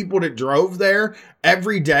many people that drove there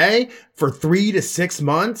every day for 3 to 6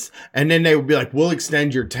 months. And then they would be like, we'll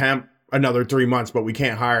extend your temp another 3 months, but we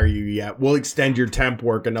can't hire you yet. We'll extend your temp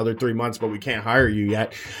work another 3 months, but we can't hire you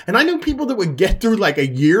yet. And I knew people that would get through like a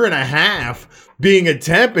year and a half being a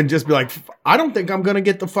temp and just be like, I don't think I'm going to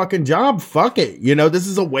get the fucking job. Fuck it. You know, this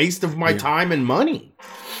is a waste of my time and money.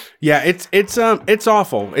 Yeah, it's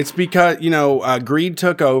awful. It's because, you know, greed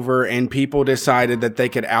took over and people decided that they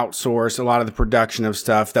could outsource a lot of the production of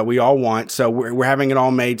stuff that we all want. So we're having it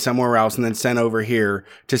all made somewhere else and then sent over here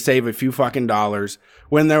to save a few fucking dollars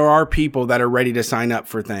when there are people that are ready to sign up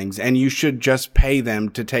for things, and you should just pay them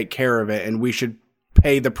to take care of it. And we should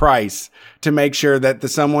pay the price to make sure that the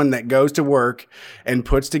someone that goes to work and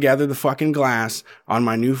puts together the fucking glass on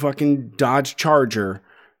my new fucking Dodge Charger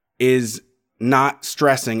is not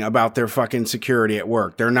stressing about their fucking security at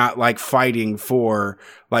work. They're not like fighting for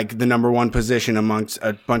like the number one position amongst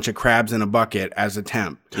a bunch of crabs in a bucket as a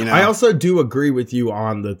temp. You know, I also do agree with you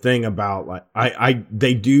on the thing about like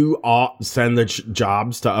they do send the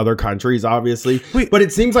jobs to other countries, obviously, but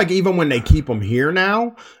it seems like even when they keep them here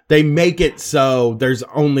now, they make it so there's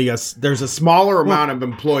a smaller amount of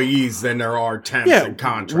employees than there are temps and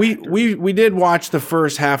contractors. We did watch the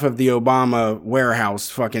first half of the Obama warehouse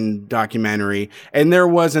fucking documentary, and there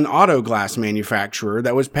was an auto glass manufacturer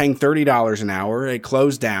that was paying $30 an hour. It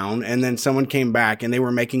closed down, and then someone came back and they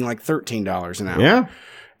were making like $13 an hour. Yeah.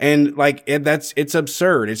 And like it's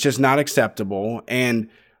absurd. It's just not acceptable. And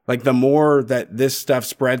like the more that this stuff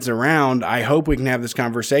spreads around, I hope we can have this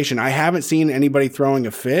conversation. I haven't seen anybody throwing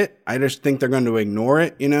a fit. I just think they're going to ignore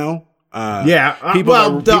it, you know?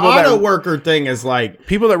 The auto worker thing is like...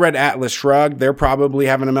 People that read Atlas Shrugged, they're probably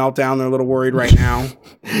having a meltdown. They're a little worried right now.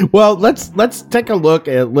 Well, let's take a look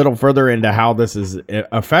a little further into how this is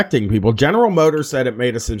affecting people. General Motors said it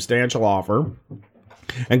made a substantial offer,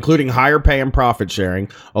 including higher pay and profit sharing,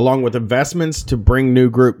 along with investments to bring new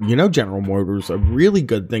group. You know, General Motors, a really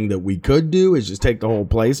good thing that we could do is just take the whole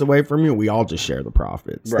place away from you. We all just share the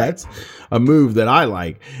profits. Right. That's a move that I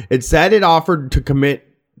like. It said it offered to commit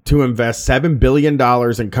to invest $7 billion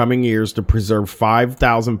in coming years to preserve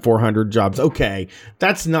 5,400 jobs. Okay,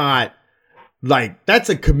 that's not... Like, that's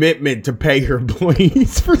a commitment to pay your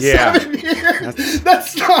employees for 7 years.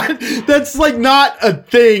 That's like not a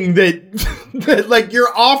thing that like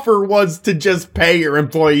your offer was to just pay your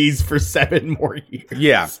employees for 7 more years.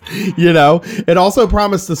 Yeah. You know, it also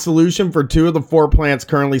promised a solution for 2 of the 4 plants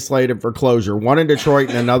currently slated for closure, one in Detroit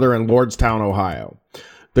and another in Lordstown, Ohio.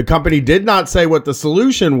 The company did not say what the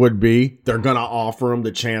solution would be. They're going to offer them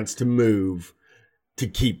the chance to move to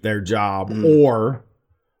keep their job, or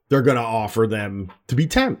they're going to offer them to be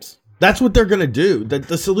temps. That's what they're going to do.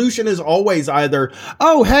 The solution is always either,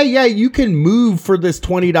 oh, hey, yeah, you can move for this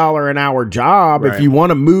 $20 an hour job if you want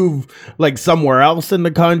to move like somewhere else in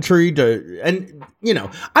the country and you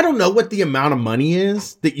know, I don't know what the amount of money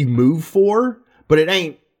is that you move for, but it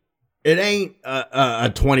ain't a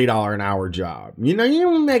 $20 an hour job. You know,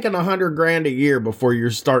 you're making $100,000 a year before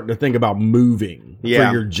you're starting to think about moving for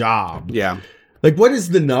your job. Yeah. Like, what is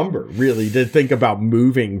the number, really, to think about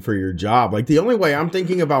moving for your job? Like, the only way I'm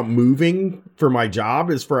thinking about moving for my job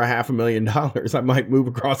is for $500,000. I might move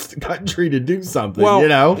across the country to do something, Well, you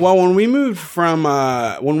know? Well, when we moved from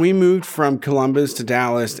Columbus to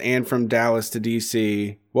Dallas and from Dallas to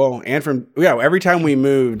DC, every time we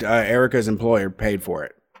moved, Erica's employer paid for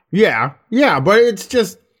it. Yeah, but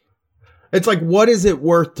it's like, what is it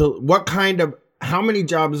worth how many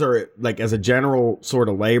jobs are it, like, as a general sort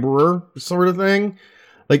of laborer sort of thing?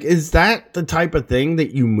 Like, is that the type of thing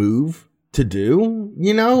that you move to do?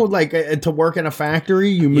 You know, like, to work in a factory,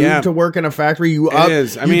 you move to work in a factory, you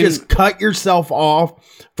just cut yourself off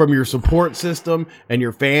from your support system and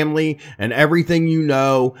your family and everything, you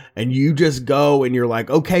know, and you just go and you're like,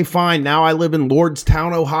 okay, fine, now I live in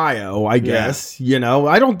Lordstown, Ohio, I guess. You know,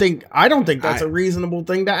 I don't think that's a reasonable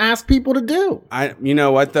thing to ask people to do. You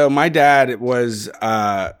know what though? My dad was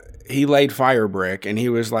he laid fire brick, and he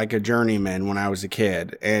was like a journeyman when I was a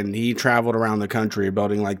kid, and he traveled around the country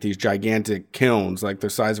building like these gigantic kilns, like the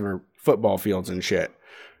size of our football fields and shit,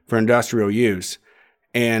 for industrial use.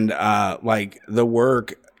 And like the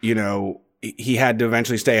work, you know, he had to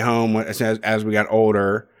eventually stay home as we got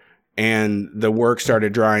older, and the work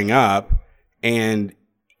started drying up, and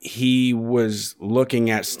he was looking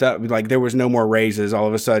at stuff like there was no more raises. All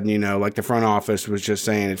of a sudden, you know, like the front office was just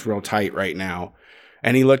saying it's real tight right now.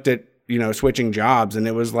 And he looked at, you know, switching jobs, and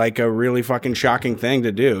it was like a really fucking shocking thing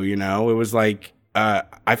to do. You know, it was like,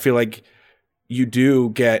 I feel like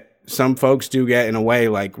some folks do get in a way,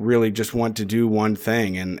 like really just want to do one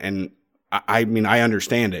thing. And I mean, I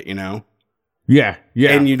understand it, you know? Yeah.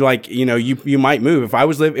 And you'd like, you know, you might move. If I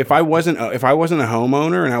wasn't a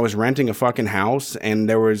homeowner and I was renting a fucking house, and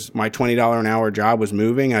there was my $20 an hour job was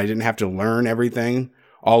moving, and I didn't have to learn everything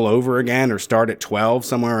all over again or start at 12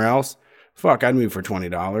 somewhere else. Fuck, I'd move for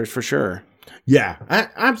 $20 for sure. Yeah,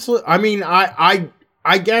 absolutely. I mean, I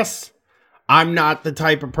guess I'm not the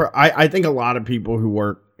type of I think a lot of people who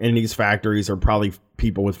work in these factories are probably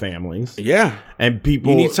people with families. Yeah. And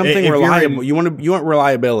people, you need something reliable. You want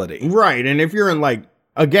reliability. Right. And if you're in, like,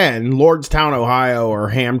 again, Lordstown, Ohio, or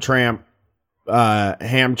Hamtramck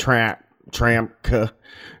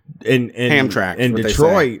in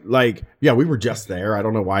Detroit, like, yeah, we were just there. I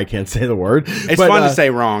don't know why I can't say the word. It's fun to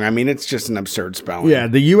say wrong. I mean, it's just an absurd spelling. Yeah,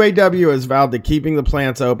 the UAW has vowed that keeping the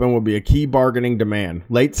plants open will be a key bargaining demand.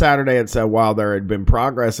 Late Saturday, it said while there had been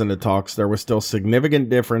progress in the talks, there was still significant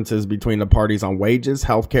differences between the parties on wages,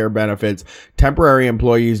 healthcare benefits, temporary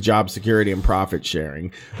employees, job security, and profit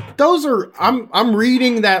sharing. Those are, I'm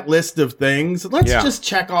reading that list of things. Let's just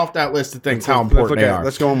check off that list of things, how important they are.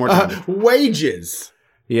 Let's go one more time. Wages.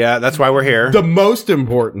 Yeah, that's why we're here. The most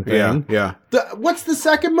important thing. Yeah. What's the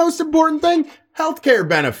second most important thing? Healthcare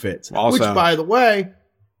benefits. Also. Which, by the way,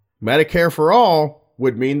 Medicare for all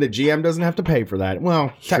would mean that GM doesn't have to pay for that.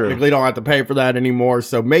 Well, technically don't have to pay for that anymore.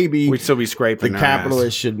 So maybe we'd still be scraping the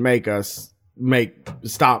capitalists should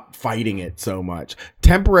stop fighting it so much.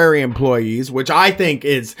 Temporary employees, which I think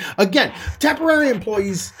is, again, temporary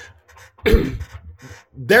employees,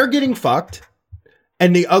 they're getting fucked.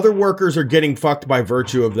 And the other workers are getting fucked by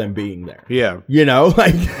virtue of them being there. Yeah. You know,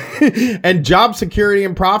 like, and job security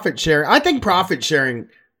and profit sharing. I think profit sharing,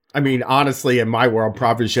 I mean, honestly, in my world,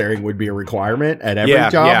 profit sharing would be a requirement at every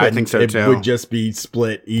job. Yeah, I think so too. It would just be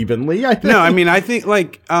split evenly, I think. No, I mean, I think,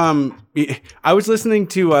 like, I was listening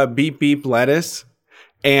to Beep Beep Lettuce,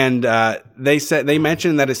 and they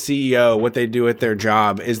mentioned that a CEO, what they do at their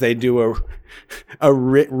job is they do a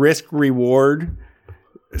risk reward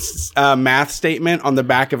math statement on the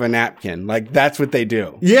back of a napkin. Like, that's what they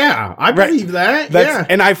do. Yeah, I believe that. Yeah.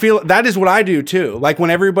 And I feel that is what I do too. Like, when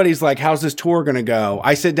everybody's like, how's this tour going to go?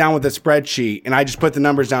 I sit down with a spreadsheet and I just put the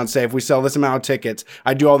numbers down and say, if we sell this amount of tickets,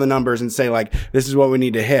 I do all the numbers and say, like, this is what we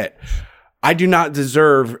need to hit. I do not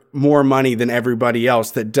deserve more money than everybody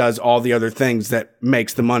else that does all the other things that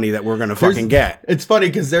makes the money that we're going to fucking get. It's funny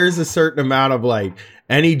because there's a certain amount of, like,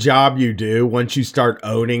 any job you do, once you start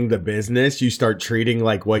owning the business, you start treating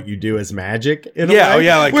like what you do as magic in a way. Oh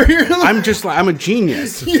yeah, like, I'm a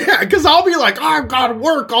genius. Yeah, because I'll be like, I've got to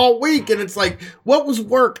work all week, and it's like, what was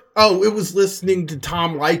work? Oh, it was listening to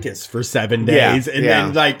Tom Likas for 7 days, and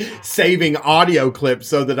then, like, saving audio clips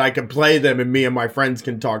so that I can play them and me and my friends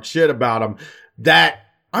can talk shit about them. That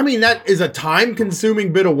is a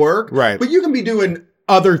time-consuming bit of work, right? But you can be doing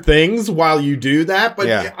other things while you do that,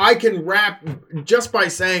 but I can wrap, just by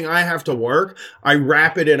saying I have to work, I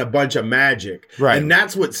wrap it in a bunch of magic. Right. And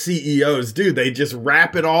that's what CEOs do. They just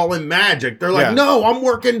wrap it all in magic. They're like, no, I'm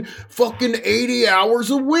working fucking 80 hours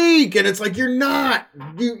a week. And it's like, you're not.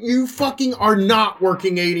 You fucking are not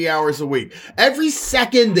working 80 hours a week. Every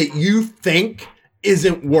second that you think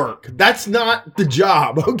isn't work. That's not the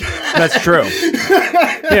job. Okay. That's true.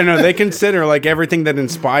 Yeah, no, they consider like everything that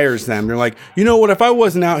inspires them. They're like, you know what? If I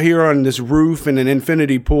wasn't out here on this roof in an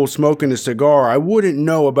infinity pool smoking a cigar, I wouldn't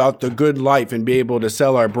know about the good life and be able to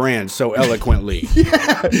sell our brand so eloquently.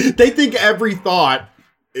 Yeah. They think every thought,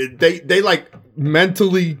 they like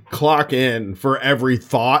mentally clock in for every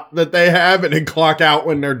thought that they have and then clock out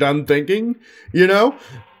when they're done thinking, you know?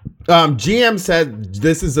 GM said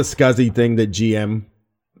this is a scuzzy thing that GM,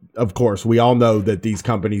 of course, we all know that these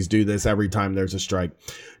companies do this every time there's a strike.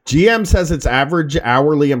 GM says its average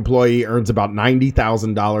hourly employee earns about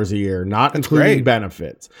 $90,000 a year, not including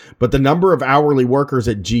benefits. But the number of hourly workers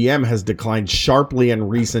at GM has declined sharply in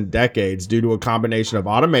recent decades due to a combination of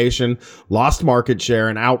automation, lost market share,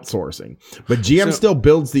 and outsourcing. But GM still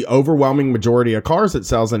builds the overwhelming majority of cars it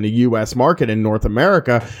sells in the U.S. market in North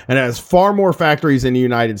America, and it has far more factories in the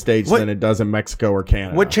United States than it does in Mexico or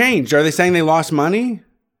Canada. What changed? Are they saying they lost money?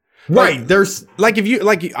 Right. There's like, if you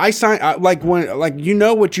like, I sign like when like, you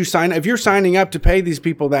know what you sign, if you're signing up to pay these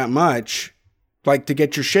people that much, like to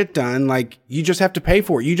get your shit done, like you just have to pay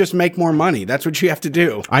for it. You just make more money. That's what you have to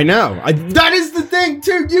do. I know. That is the thing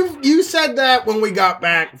too. You said that when we got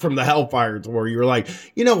back from the Hellfire tour. You were like,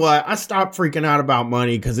 you know what? I stopped freaking out about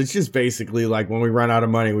money because it's just basically like when we run out of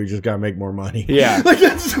money, we just gotta make more money. Yeah. Like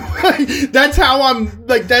that's how I'm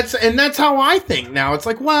like that's how I think now. It's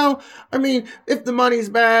like, well, I mean, if the money's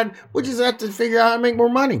bad, we just have to figure out how to make more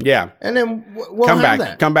money. Yeah. And then we'll come have back.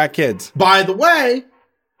 that. Come back, kids. By the way,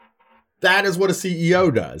 that is what a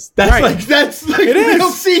CEO does. That's right. That's like it real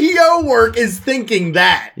is. CEO work is thinking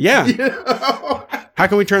that. Yeah. You know? How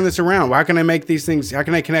can we turn this around? How can I make these things? How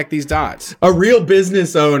can I connect these dots? A real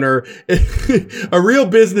business owner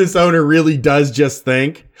really does just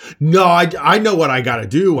think, no, I know what I gotta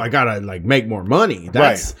do. I gotta like make more money.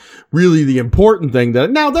 That's really the important thing. That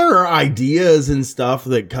now there are ideas and stuff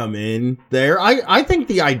that come in there. I think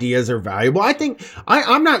the ideas are valuable. I think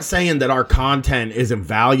I'm not saying that our content isn't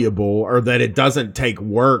valuable or that it doesn't take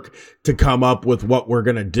work to come up with what we're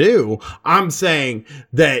gonna do. I'm saying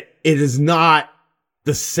that it is not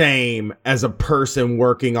the same as a person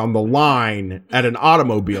working on the line at an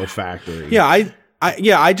automobile factory. Yeah,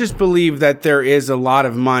 I just believe that there is a lot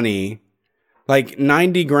of money. Like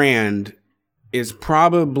 90 grand is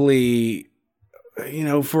probably, you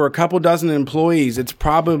know, for a couple dozen employees, it's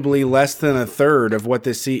probably less than a third of what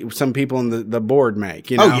some people in the board make.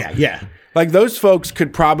 You know? Oh yeah. Like those folks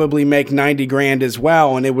could probably make 90 grand as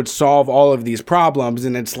well, and it would solve all of these problems.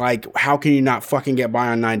 And it's like, how can you not fucking get by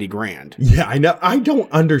on 90 grand? Yeah, I know. I don't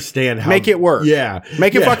understand how. Make it work. Yeah.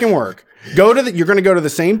 Make it fucking work. You're going to go to the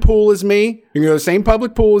same pool as me. You're going to go to the same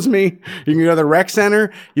public pool as me. You can go to the rec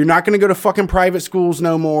center. You're not going to go to fucking private schools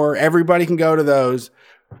no more. Everybody can go to those.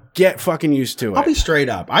 Get fucking used to it. I'll be straight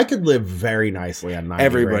up. I could live very nicely on 90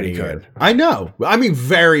 Everybody grand a could. year. I know. I mean,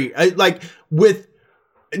 like with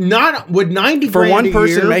 90 for grand one a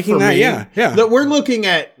person year making for that. me, Yeah. that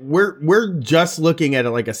we're just looking at it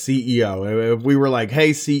like a CEO. If we were like,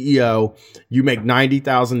 hey, CEO, you make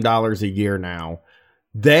 $90,000 a year now,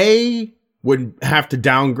 they would have to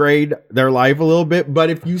downgrade their life a little bit. But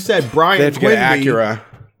if you said Brian Quinby,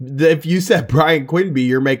 if you said Brian Quinby,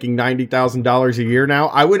 you're making $90,000 a year now,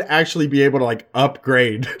 I would actually be able to like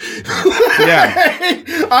upgrade. Yeah.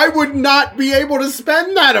 I would not be able to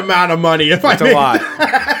spend that amount of money if That's I a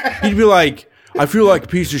lot. You'd be like, I feel like a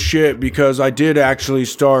piece of shit because I did actually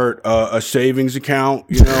start a savings account.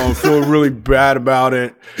 You know, I feel really bad about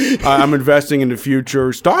it. I'm investing in the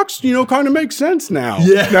future. Stocks, you know, kind of make sense now.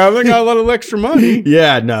 Yeah. Now they got a little extra money.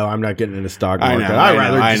 Yeah, no, I'm not getting in the stock market. I'd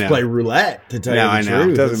rather just play roulette, to tell you the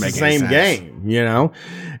truth. It doesn't it's make the same any sense. game, you know?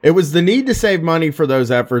 It was the need to save money for those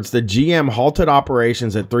efforts that GM halted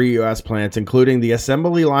operations at 3 U.S. plants, including the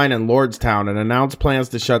assembly line in Lordstown, and announced plans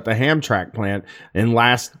to shut the Hamtramck plant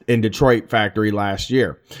in Detroit factory last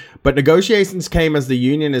year. But negotiations came as the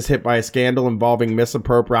union is hit by a scandal involving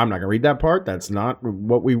misappropriation. I'm not going to read that part. That's not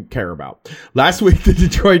what we care about. Last week, the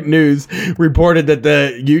Detroit News reported that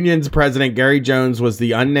the union's president, Gary Jones, was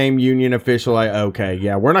the unnamed union official. Okay,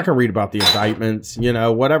 yeah, we're not going to read about the indictments. You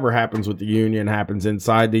know, whatever happens with the union happens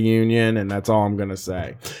inside the union, and that's all I'm going to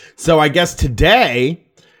say. So I guess today,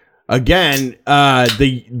 again,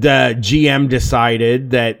 the GM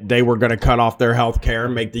decided that they were going to cut off their health care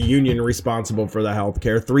and make the union responsible for the health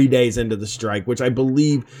care 3 days into the strike, which I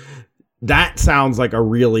believe that sounds like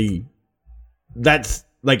that's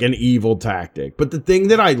like an evil tactic. But the thing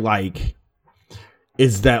that I like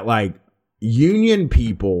is that like union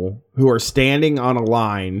people who are standing on a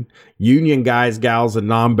line, union guys, gals, and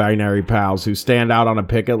non-binary pals who stand out on a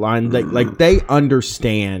picket line, they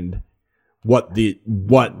understand what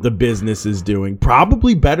the business is doing,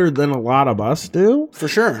 probably better than a lot of us do, for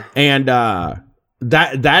sure. And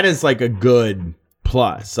that is like a good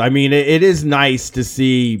plus. I mean, it is nice to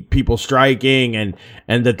see people striking and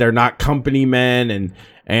that they're not company men,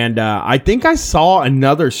 and I think I saw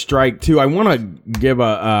another strike too. I want to give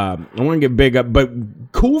big up, but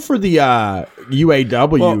cool for the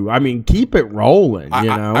UAW. Well, I mean, keep it rolling. You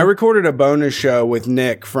know, I recorded a bonus show with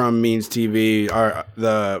Nick from Means TV,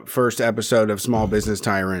 the first episode of Small Business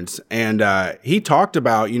Tyrants, and he talked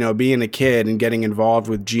about being a kid and getting involved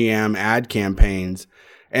with GM ad campaigns.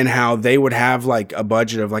 And how they would have like a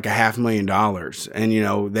budget of like $500,000,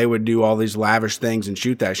 and they would do all these lavish things and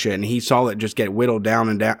shoot that shit. And he saw it just get whittled down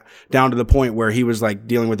and down to the point where he was like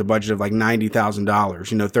dealing with a budget of like $90,000,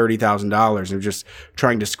 $30,000, and just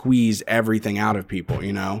trying to squeeze everything out of people.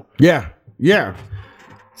 Yeah.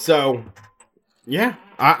 So, yeah,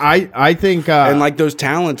 I think and like those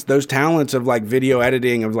talents of like video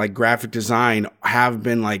editing, of like graphic design, have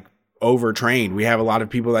been like overtrained. We have a lot of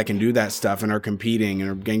people that can do that stuff and are competing and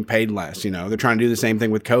are getting paid less. They're trying to do the same thing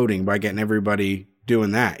with coding by getting everybody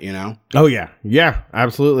doing that. Oh yeah,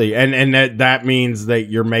 absolutely. And that means that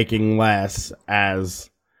you're making less as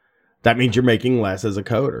a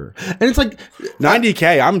coder. And it's like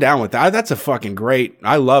 $90K. I'm down with that. That's a fucking great.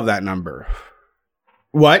 I love that number.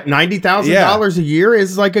 What, $90,000 a year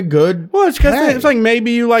is like a good. Well, it's because it's like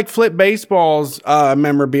maybe you like flip baseball's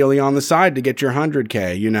memorabilia on the side to get your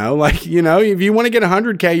 $100K. If you want to get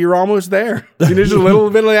 $100K, you're almost there. There's a little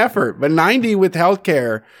bit of effort, but 90 with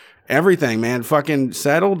healthcare, everything, man, fucking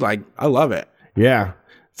settled. Like, I love it. Yeah.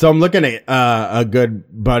 So I'm looking at a good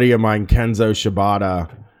buddy of mine, Kenzo Shibata.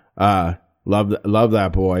 Love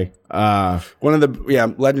that boy. One of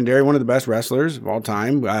the legendary, one of the best wrestlers of all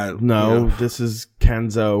time. This is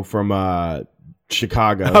Kenzo from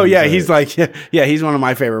Chicago. Oh yeah, he's one of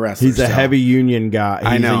my favorite wrestlers. He's a heavy union guy. He's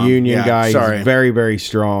I know. A union guy. Sorry. He's very, very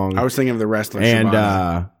strong. I was thinking of the wrestler. And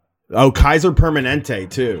Kaiser Permanente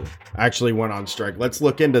too actually went on strike. Let's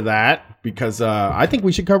look into that, because I think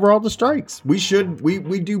we should cover all the strikes. We should.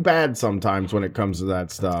 We do bad sometimes when it comes to that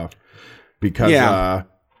stuff, because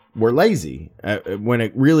we're lazy when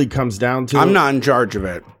it really comes down to I'm not in charge of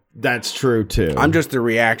it. That's true too. I'm just the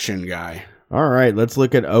reaction guy. All right, let's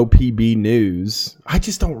look at OPB News. I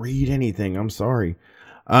just don't read anything. I'm sorry.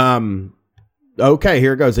 Okay,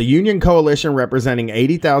 here it goes. A union coalition representing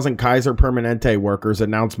 80,000 Kaiser Permanente workers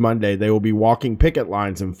announced Monday they will be walking picket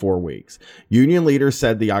lines in 4 weeks. Union leaders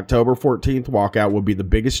said the October 14th walkout will be the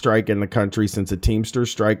biggest strike in the country since a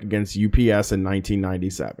Teamsters strike against UPS in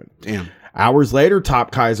 1997. Damn. Hours later,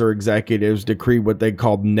 top Kaiser executives decreed what they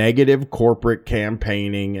called negative corporate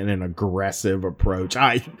campaigning and an aggressive approach.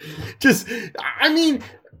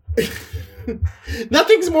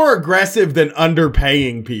 Nothing's more aggressive than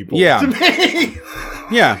underpaying people. Yeah. To me.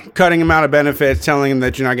 Yeah. Cutting them out of benefits, telling them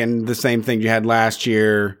that you're not getting the same thing you had last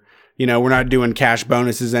year. We're not doing cash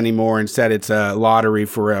bonuses anymore. Instead, it's a lottery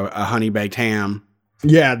for a honey baked ham.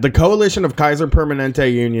 Yeah, the Coalition of Kaiser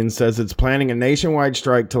Permanente Unions says it's planning a nationwide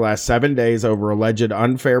strike to last 7 days over alleged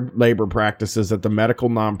unfair labor practices at the medical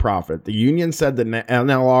nonprofit. The union said the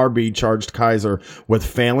NLRB charged Kaiser with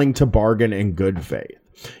failing to bargain in good faith.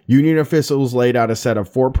 Union officials laid out a set of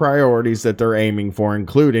 4 priorities that they're aiming for,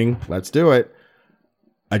 including, let's do it,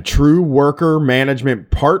 a true worker management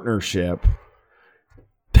partnership.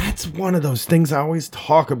 That's one of those things I always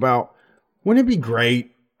talk about. Wouldn't it be great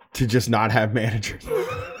to just not have managers?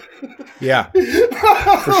 Yeah,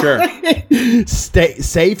 for sure.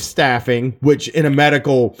 Safe staffing, which in a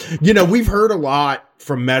medical, we've heard a lot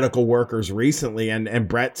from medical workers recently, and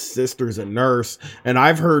Brett's sister's a nurse, and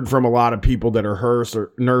I've heard from a lot of people that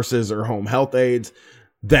are nurses or home health aides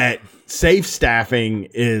that safe staffing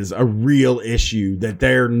is a real issue, that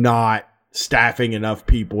they're not staffing enough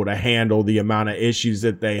people to handle the amount of issues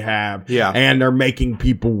that they have. Yeah. And they're making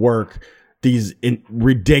people work these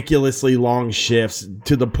ridiculously long shifts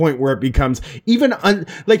to the point where it becomes even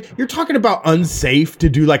you're talking about unsafe to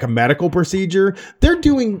do like a medical procedure. They're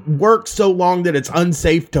doing work so long that it's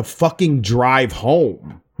unsafe to fucking drive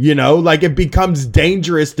home. It becomes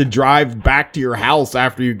dangerous to drive back to your house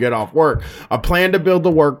after you get off work. A plan to build the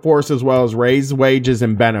workforce as well as raise wages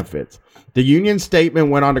and benefits. The union statement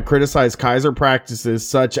went on to criticize Kaiser practices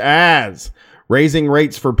such as raising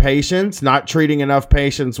rates for patients, not treating enough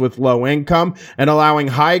patients with low income, and allowing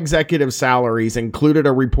high executive salaries, included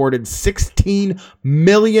a reported $16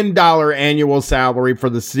 million annual salary for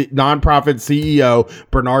the nonprofit CEO,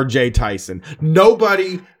 Bernard J. Tyson.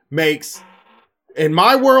 In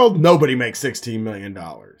my world, nobody makes $16 million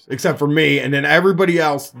except for me. And then everybody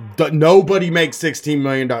else, nobody makes $16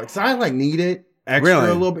 million. So I need it. extra Really?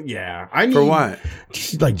 a little bit. Yeah, I need For what?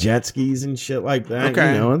 just like jet skis and shit like that.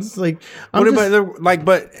 Okay. You know, it's like But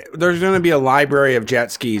there's going to be a library of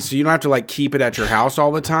jet skis, so you don't have to like keep it at your house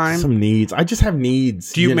all the time. some needs. I just have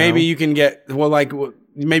needs. Do you know? maybe you can get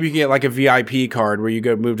maybe you can get like a VIP card where you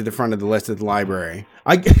go move to the front of the list at the library.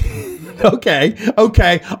 Okay.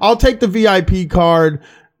 I'll take the VIP card.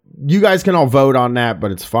 You guys can all vote on that,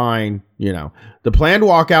 but it's fine. You know, the planned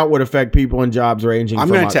walkout would affect people in jobs ranging. I'm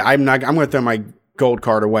going to throw my gold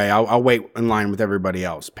card away. I'll wait in line with everybody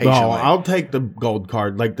else patiently. No, I'll take the gold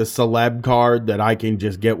card, like the celeb card that I can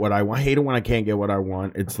just get what I want. I hate it when I can't get what I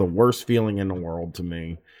want. It's the worst feeling in the world to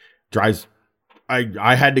me.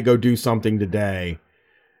 I had to go do something today.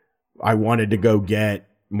 I wanted to go get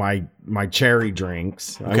my cherry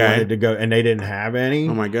drinks. Okay. I wanted to go, and they didn't have any.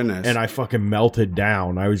 Oh my goodness. And I fucking melted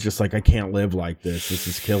down. I was just like, I can't live like this. This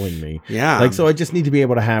is killing me. Yeah. Like, so I just need to be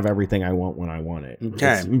able to have everything I want when I want it.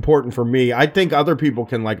 Okay. It's important for me. I think other people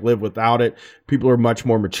can like live without it. People are much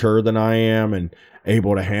more mature than I am and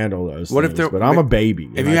able to handle those things. But I'm a baby.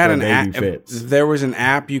 If you had an app, if there was an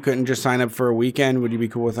app you couldn't just sign up for a weekend, would you be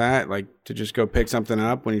cool with that? Like to just go pick something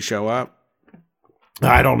up when you show up?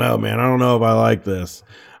 I don't know, man. I don't know if I like this.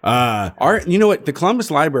 You know what? The Columbus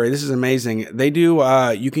Library, this is amazing. They do,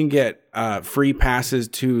 you can get free passes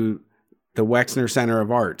to the Wexner Center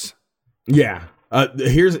of Arts. Yeah.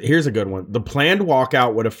 Here's a good one. The planned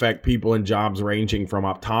walkout would affect people in jobs ranging from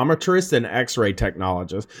optometrists and x-ray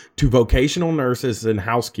technologists to vocational nurses and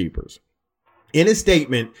housekeepers. In a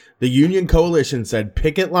statement, the Union Coalition said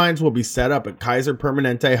picket lines will be set up at Kaiser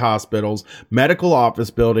Permanente hospitals, medical office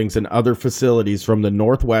buildings, and other facilities from the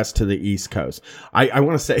Northwest to the East Coast. I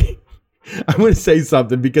want to say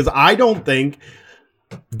something because I don't think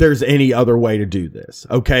there's any other way to do this.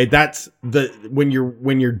 Okay, that's when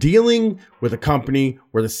you're dealing with a company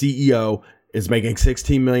where the CEO is making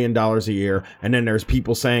 $16 million a year, and then there's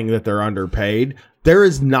people saying that they're underpaid. There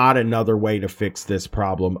is not another way to fix this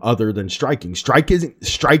problem other than striking.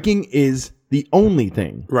 Striking is the only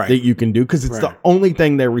thing that you can do because it's the only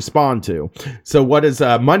thing they respond to. So what is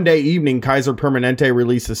Monday evening, Kaiser Permanente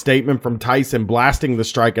released a statement from Tyson blasting the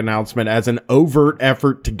strike announcement as an overt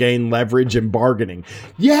effort to gain leverage in bargaining.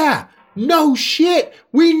 Yeah. No shit.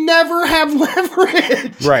 We never have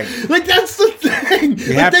leverage. Right. Like, that's the thing.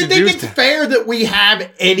 Like, they think it's fair that we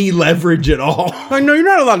have any leverage at all. Like, no, you're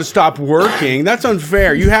not allowed to stop working. That's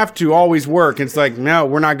unfair. You have to always work. It's like, no,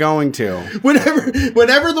 we're not going to.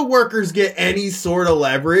 Whenever the workers get any sort of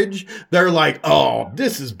leverage, they're like, oh,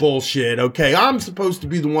 this is bullshit. Okay, I'm supposed to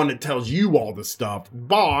be the one that tells you all the stuff.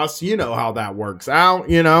 Boss, you know how that works out,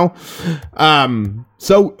 you know?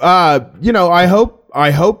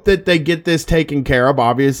 I hope that they get this taken care of.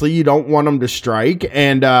 Obviously, you don't want them to strike.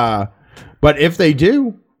 And, but if they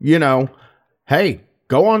do, you know, hey,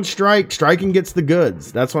 go on strike. Striking gets the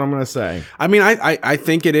goods. That's what I'm going to say. I mean, I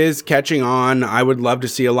think it is catching on. I would love to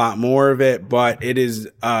see a lot more of it, but it is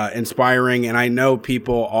inspiring. And I know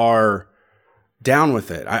people are down with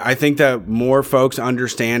it. I think that more folks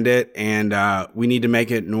understand it, and we need to make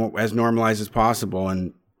it as normalized as possible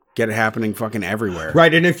and get it happening fucking everywhere.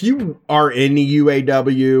 Right. And if you are in the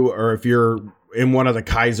UAW or if you're in one of the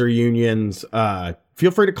Kaiser unions,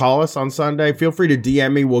 feel free to call us on Sunday. Feel free to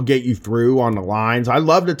DM me. We'll get you through on the lines. I'd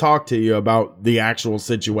love to talk to you about the actual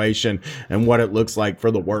situation and what it looks like for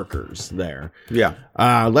the workers there. Yeah.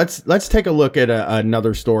 Let's take a look at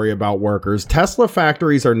another story about workers. Tesla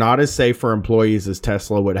factories are not as safe for employees as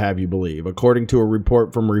Tesla would have you believe, according to a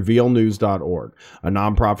report from RevealNews.org, a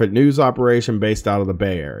nonprofit news operation based out of the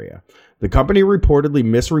Bay Area. The company reportedly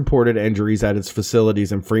misreported injuries at its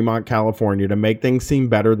facilities in Fremont, California to make things seem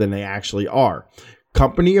better than they actually are.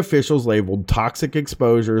 Company officials labeled toxic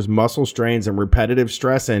exposures, muscle strains, and repetitive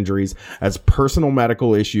stress injuries as personal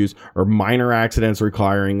medical issues or minor accidents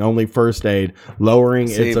requiring only first aid, lowering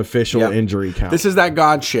its official injury count. This is that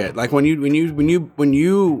God shit. Like when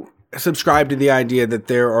you subscribe to the idea that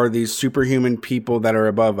there are these superhuman people that are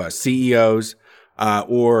above us, CEOs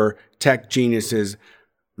or tech geniuses.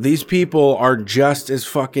 These people are just as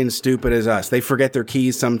fucking stupid as us. They forget their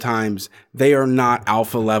keys sometimes. They are not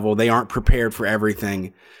alpha level. They aren't prepared for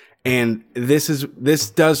everything. And this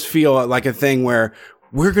does feel like a thing where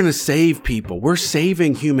we're going to save people. We're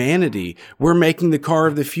saving humanity. We're making the car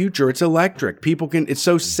of the future. It's electric. It's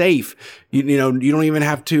so safe. You don't even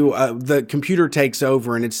have to, the computer takes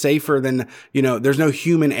over and it's safer than, there's no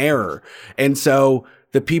human error. And so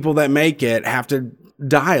the people that make it have to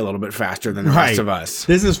die a little bit faster than the rest of us.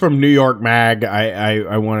 This is from New York Mag.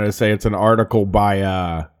 I wanted to say it's an article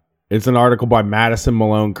by Madison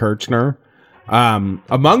Malone Kirchner.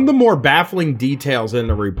 Among the more baffling details in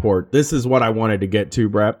the report, this is what I wanted to get to,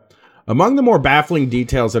 Brett. Among the more baffling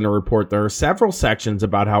details in the report, there are several sections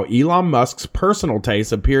about how Elon Musk's personal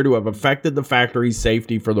tastes appear to have affected the factory's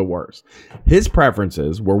safety for the worse. His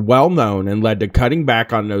preferences were well known and led to cutting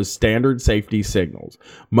back on those standard safety signals.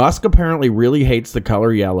 Musk apparently really hates the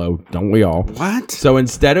color yellow, don't we all? What? So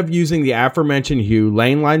instead of using the aforementioned hue,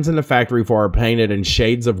 lane lines in the factory floor are painted in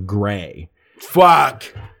shades of gray. Fuck.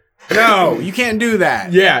 No, you can't do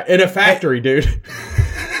that. Yeah, in a factory, dude.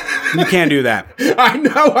 You can't do that. I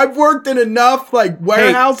know. I've worked in enough like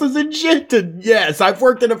warehouses and shit to, yes, I've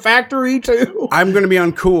worked in a factory too. I'm going to be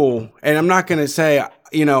uncool, and I'm not going to say,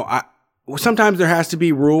 sometimes there has to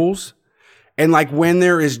be rules. And like when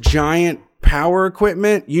there is giant power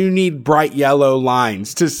equipment, you need bright yellow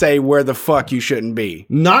lines to say where the fuck you shouldn't be.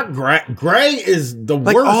 Not gray. Gray is the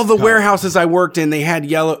like worst. All the color. warehouses I worked in, they had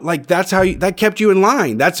yellow. Like that's how that kept you in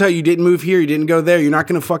line. That's how you didn't move here. You didn't go there. You're not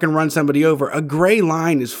going to fucking run somebody over. A gray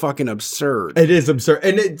line is fucking absurd. It is absurd.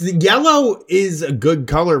 And yellow is a good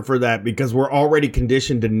color for that because we're already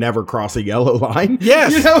conditioned to never cross a yellow line.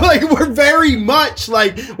 Yes. You know, like we're very much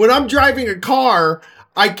like when I'm driving a car,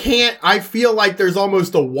 I feel like there's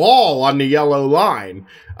almost a wall on the yellow line.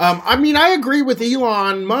 I mean, I agree with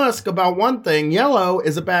Elon Musk about one thing. Yellow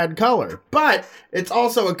is a bad color, but it's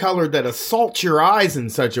also a color that assaults your eyes in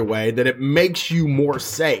such a way that it makes you more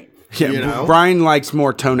safe. Yeah, you know? Brian likes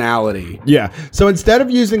more tonality. Yeah. So instead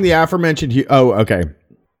of using the aforementioned okay.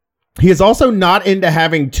 He is also not into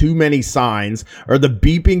having too many signs or the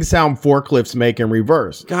beeping sound forklifts make in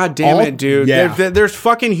reverse. God damn it, dude. Yeah. There's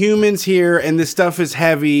fucking humans here and this stuff is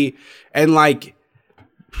heavy and like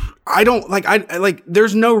I don't like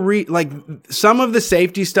there's no some of the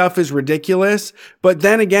safety stuff is ridiculous, but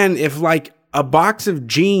then again, if like a box of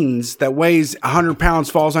jeans that weighs 100 pounds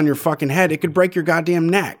falls on your fucking head, it could break your goddamn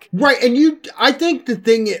neck. Right. And I think the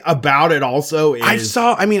thing about it also is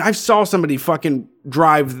I saw somebody fucking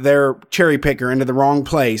drive their cherry picker into the wrong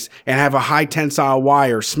place and have a high tensile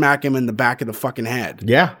wire smack him in the back of the fucking head.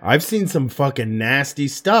 Yeah. I've seen some fucking nasty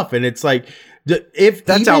stuff. And it's like,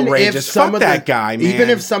 that's outrageous. Fuck that guy, man. Even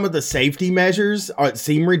if some of the safety measures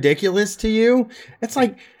seem ridiculous to you, it's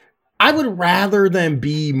like, I would rather them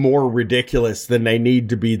be more ridiculous than they need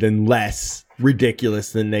to be than less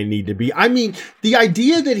ridiculous than they need to be. I mean, the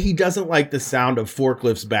idea that he doesn't like the sound of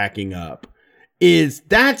forklifts backing up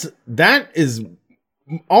that is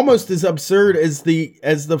almost as absurd as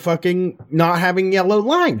the fucking not having yellow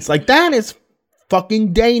lines. Like that is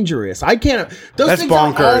fucking dangerous. I can't. Those things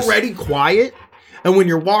are already quiet. And when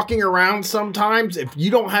you're walking around sometimes, if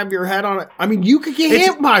you don't have your head on it, I mean, you could get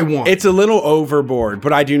hit by one. It's a little overboard,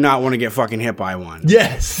 but I do not want to get fucking hit by one.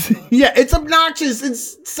 Yes. Yeah, it's obnoxious. It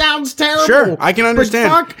sounds terrible. Sure, I can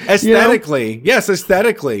understand. Fuck, aesthetically. You know? Yes,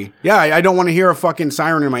 aesthetically. Yeah, I don't want to hear a fucking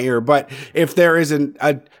siren in my ear, but if there is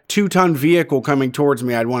a 2-ton vehicle coming towards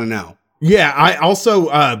me, I'd want to know. Yeah, I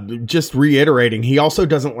also, just reiterating, he also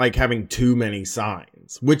doesn't like having too many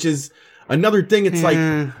signs, which is another thing. It's like,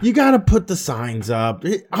 you got to put the signs up.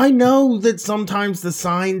 I know that sometimes the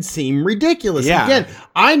signs seem ridiculous. Yeah. Again,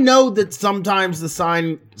 I know that sometimes the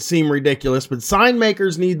signs seem ridiculous, but sign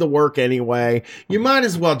makers need the work anyway. You might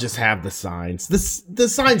as well just have the signs. The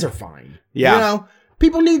signs are fine. Yeah. You know,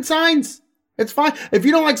 people need signs. It's fine. If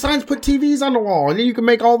you don't like signs, put TVs on the wall and then you can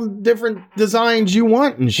make all the different designs you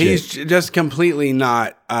want and shit. He's just completely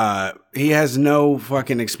not, he has no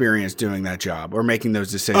fucking experience doing that job or making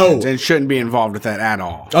those decisions and shouldn't be involved with that at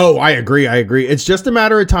all. Oh, I agree. It's just a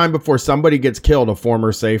matter of time before somebody gets killed, a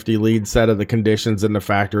former safety lead said of the conditions in the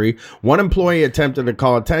factory. One employee attempted to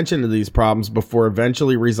call attention to these problems before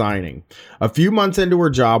eventually resigning. A few months into her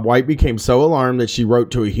job, White became so alarmed that she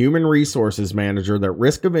wrote to a human resources manager that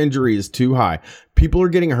risk of injury is too high. People are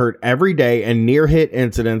getting hurt every day, and near-hit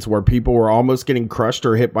incidents where people were almost getting crushed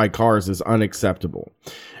or hit by cars is unacceptable.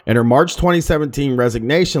 In her March 2017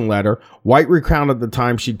 resignation letter, White recounted the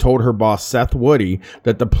time she told her boss, Seth Woody,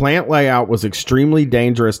 that the plant layout was extremely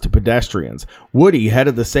dangerous to pedestrians. Woody, head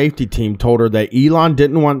of the safety team, told her that Elon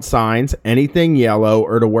didn't want signs, anything yellow,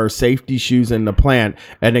 or to wear safety shoes in the plant,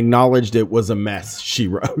 and acknowledged it was a mess, she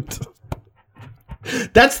wrote.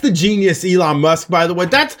 That's the genius Elon Musk, by the way.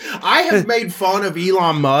 I have made fun of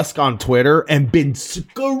Elon Musk on Twitter and been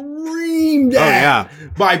screamed at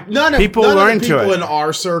by none of the people in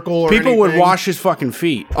our circle or people anything. Would wash his fucking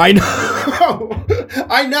feet. I know.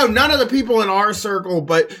 I know. None of the people in our circle,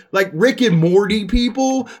 but like Rick and Morty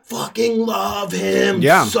people fucking love him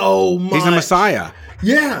so much. He's a messiah.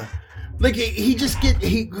 Yeah. Like he just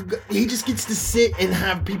gets to sit and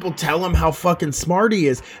have people tell him how fucking smart he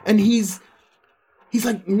is, and he's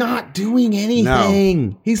like not doing anything.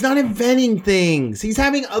 No. He's not inventing things. He's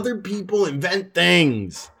having other people invent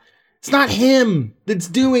things. It's not him that's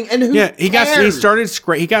doing, and who Yeah, he cares?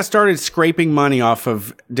 got started scraping money off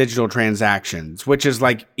of digital transactions, which is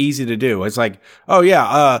like easy to do. It's like, oh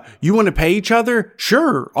yeah, you want to pay each other?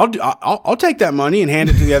 Sure, I'll take that money and hand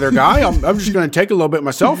it to the other guy. I'm just going to take a little bit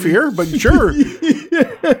myself here, but sure.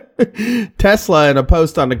 Tesla, in a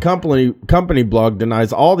post on the company blog,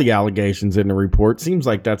 denies all the allegations in the report. Seems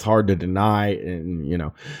like that's hard to deny, and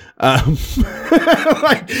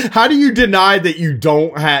like, how do you deny that you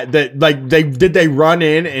don't have that? Like, they run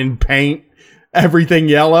in and paint everything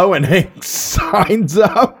yellow and hang signs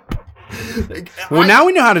up? Well, now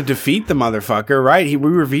we know how to defeat the motherfucker, right? He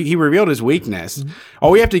revealed his weakness.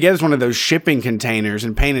 All we have to get is one of those shipping containers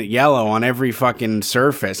and paint it yellow on every fucking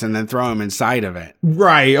surface and then throw him inside of it.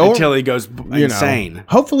 Right. Until he goes insane.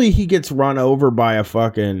 Hopefully he gets run over by a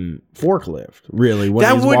fucking forklift, really, when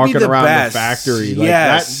that he's would walking be the around best. the factory. Like,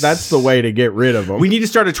 yes. That's the way to get rid of him. We need to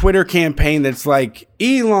start a Twitter campaign that's like,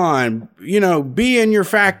 Elon, be in your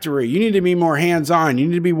factory. You need to be more hands-on. You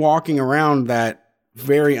need to be walking around that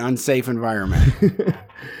very unsafe environment.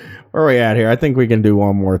 Where are we at here? I think we can do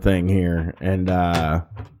one more thing here, and I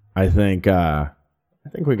think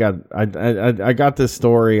we got. I got this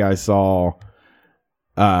story I saw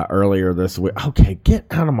earlier this week. Okay, get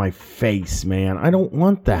out of my face, man! I don't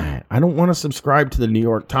want that. I don't want to subscribe to the New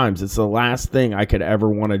York Times. It's the last thing I could ever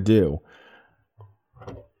want to do.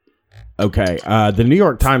 Okay, the New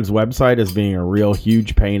York Times website is being a real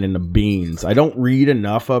huge pain in the beans. I don't read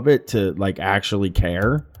enough of it to actually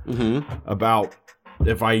care about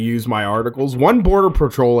if I use my articles. One Border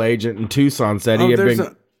Patrol agent in Tucson said he had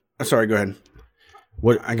been... Sorry, go ahead.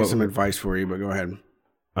 I got some what? advice for you, but go ahead.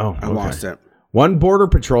 Oh, I lost it. One Border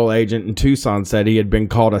Patrol agent in Tucson said he had been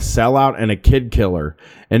called a sellout and a kid killer.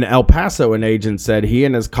 In El Paso, an agent said he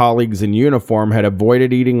and his colleagues in uniform had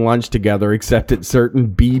avoided eating lunch together except at certain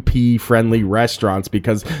BP-friendly restaurants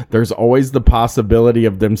because there's always the possibility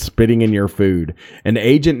of them spitting in your food. An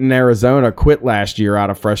agent in Arizona quit last year out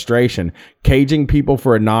of frustration. Caging people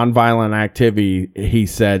for a nonviolent activity, he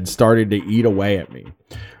said, started to eat away at me.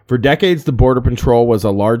 For decades, the Border Patrol was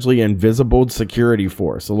a largely invisible security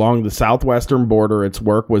force. Along the southwestern border, its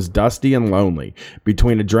work was dusty and lonely.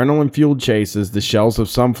 Between adrenaline-fueled chases, the shells of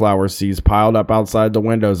sunflower seeds piled up outside the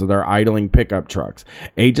windows of their idling pickup trucks.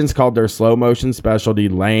 Agents called their slow-motion specialty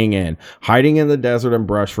laying in, hiding in the desert and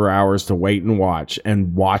brush for hours to wait and watch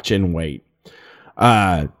and wait.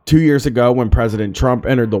 2 years ago, when President Trump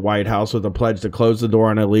entered the White House with a pledge to close the door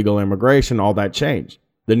on illegal immigration, all that changed.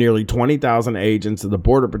 The nearly 20,000 agents of the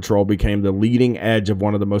Border Patrol became the leading edge of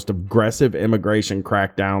one of the most aggressive immigration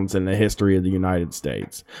crackdowns in the history of the United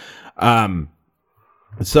States. So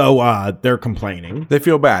they're complaining. They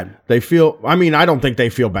feel bad. I don't think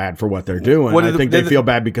they feel bad for what they're doing. I think they feel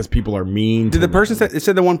bad because people are mean. Did the person say, it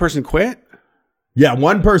said the one person quit? Yeah,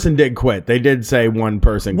 one person did quit. They did say one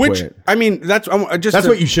person quit. That's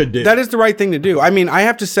what you should do. That is the right thing to do. I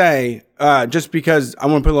have to say, just because I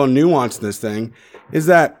want to put a little nuance in this thing, is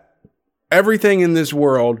that everything in this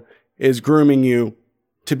world is grooming you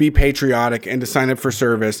to be patriotic and to sign up for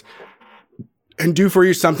service and do for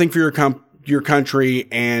you something for your country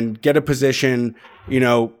and get a position,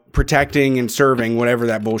 protecting and serving whatever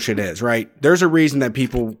that bullshit is, right? There's a reason that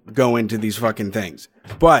people go into these fucking things.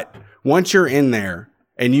 But once you're in there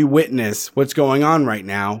and you witness what's going on right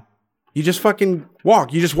now, you just fucking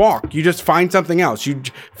walk. You just find something else. You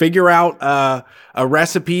figure out a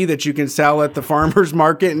recipe that you can sell at the farmer's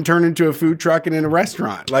market and turn into a food truck and in a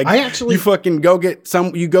restaurant. You fucking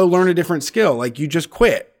you go learn a different skill. You just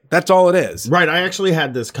quit. That's all it is. Right. I actually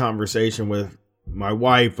had this conversation with my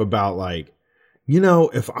wife about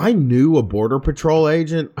if I knew a Border Patrol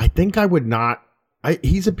agent, I think I would not.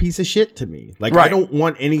 He's a piece of shit to me. Right. I don't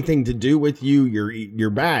want anything to do with you. You're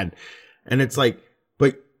bad. And it's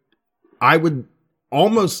but I would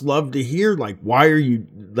almost love to hear, why are you,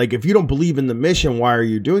 if you don't believe in the mission, why are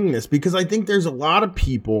you doing this? Because I think there's a lot of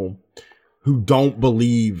people who don't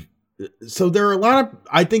believe. So there are a lot of,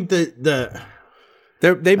 I think they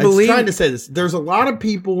believe. I'm trying to say this. There's a lot of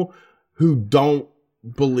people who don't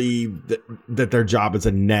believe that their job is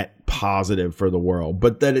a net positive for the world,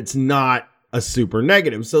 but that it's not a super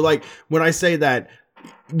negative. So when I say that,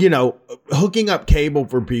 hooking up cable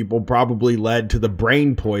for people probably led to the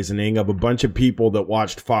brain poisoning of a bunch of people that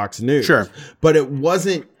watched Fox News. Sure. But it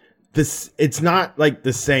wasn't this. It's not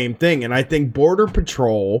the same thing. And I think Border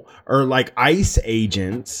Patrol or ICE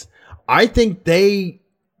agents, I think they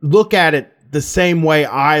look at it the same way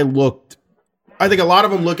I looked. I think a lot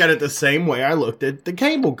of them look at it the same way I looked at the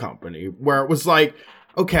cable company, where it was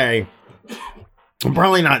okay, I'm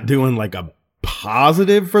probably not doing a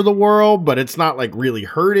positive for the world, but it's not like really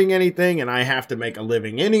hurting anything, and I have to make a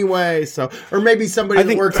living anyway. So, or maybe somebody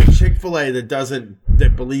that works at Chick-fil-A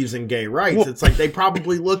that believes in gay rights. Well, it's like they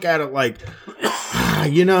probably look at it like,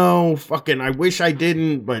 fucking, I wish I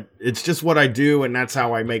didn't, but it's just what I do, and that's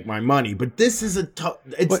how I make my money. But this is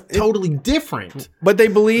totally different. But they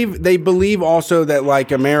believe also that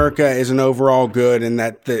like America is an overall good, and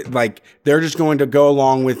that they're just going to go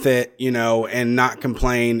along with it, and not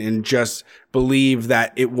complain and just believe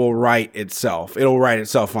that it will right itself. It'll right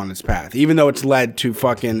itself on its path, even though it's led to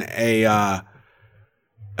fucking a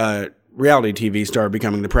reality TV star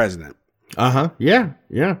becoming the president. Yeah.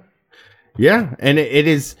 And it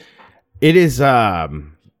is.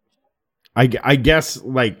 I guess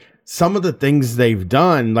like some of the things they've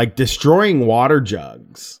done, like destroying water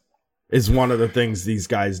jugs, is one of the things these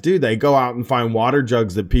guys do. They go out and find water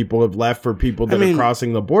jugs that people have left for people that are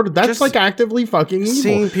crossing the border. That's like actively fucking evil.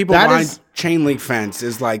 Seeing people behind chain link fence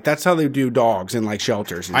is like, that's how they do dogs in like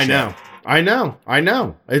shelters and shit. I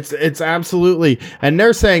know. It's absolutely. And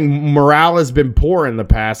they're saying morale has been poor in the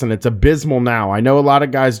past and it's abysmal now. I know a lot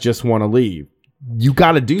of guys just want to leave. You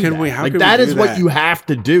got to do that. That is what you have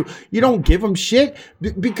to do. You don't give them shit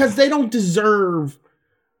because they don't deserve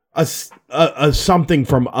a something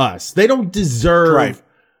from us. They don't deserve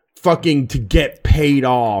fucking to get paid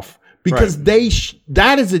off because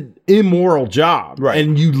that is an immoral job,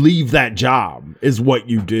 and you leave that job is what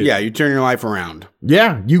you do. Yeah, you turn your life around.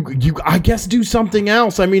 Yeah, you I guess do something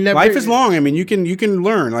else. I mean, life is long. I mean, you can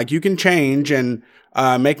learn, like you can change and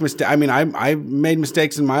make mistakes. I mean, I made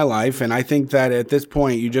mistakes in my life, and I think that at this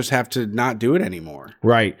point, you just have to not do it anymore.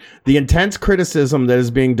 Right. The intense criticism that is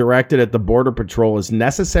being directed at the Border Patrol is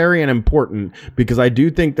necessary and important because I do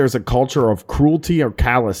think there's a culture of cruelty or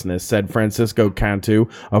callousness, said Francisco Cantu,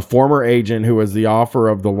 a former agent who was the author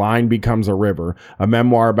of The Line Becomes a River, a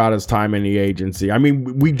memoir about his time in the agency. I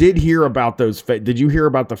mean, we did hear about those. Did you hear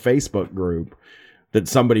about the Facebook group that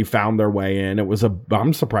somebody found their way in?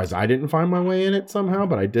 I'm surprised I didn't find my way in it somehow,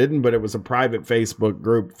 but I didn't. But it was a private Facebook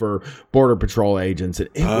group for Border Patrol agents. And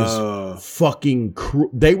it was fucking cruel.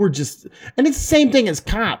 They were just, and it's the same thing as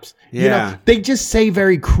cops. Yeah. They just say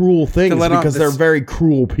very cruel things because they're very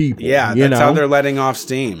cruel people. Yeah, that's how they're letting off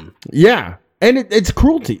steam. Yeah. And it's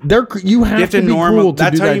cruelty. You have to be cruel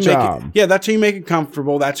to do that job. That's how you make it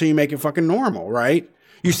comfortable. That's how you make it fucking normal, right?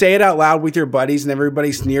 You say it out loud with your buddies and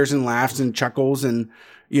everybody sneers and laughs and chuckles and,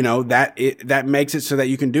 that makes it so that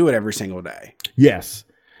you can do it every single day. Yes.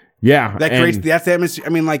 Yeah. That's the atmosphere. I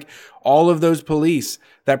mean, like all of those police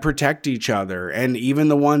that protect each other and even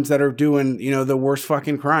the ones that are doing, the worst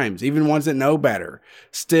fucking crimes, even ones that know better,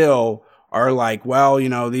 still are like, well,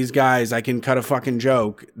 these guys, I can cut a fucking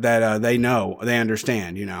joke that they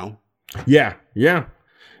understand, Yeah. Yeah.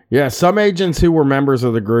 Yeah, some agents who were members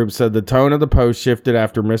of the group said the tone of the post shifted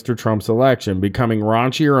after Mr. Trump's election, becoming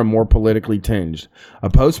raunchier and more politically tinged. A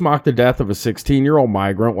post mocked the death of a 16-year-old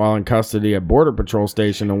migrant while in custody at Border Patrol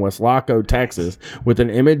Station in West Laco, Texas, with an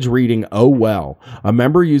image reading, "Oh well." A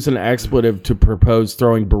member used an expletive to propose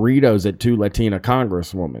throwing burritos at two Latina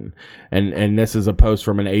congresswomen. And this is a post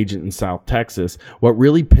from an agent in South Texas. What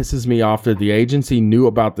really pisses me off that the agency knew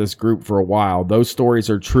about this group for a while. Those stories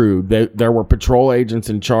are true. There were patrol agents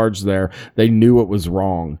in charge there. They knew it was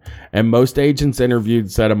wrong. And most agents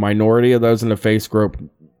interviewed said a minority of those in the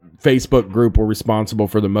Facebook group were responsible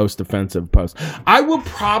for the most offensive posts. I would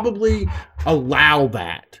probably allow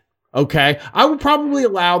that. Okay? I would probably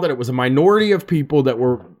allow that it was a minority of people that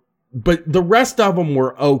were, but the rest of them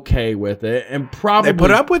were okay with it and probably they put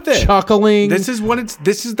up with it, chuckling. This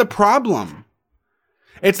is the problem.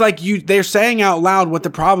 It's like they're saying out loud what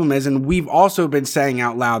the problem is, and we've also been saying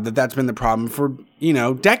out loud that that's been the problem for,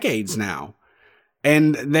 decades now.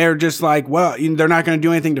 And they're just like, well, they're not going to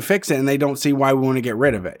do anything to fix it, and they don't see why we want to get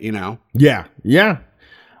rid of it, Yeah, yeah.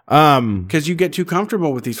 Because you get too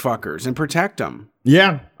comfortable with these fuckers and protect them.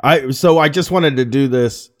 Yeah. So I just wanted to do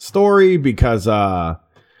this story because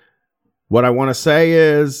what I want to say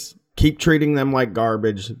is keep treating them like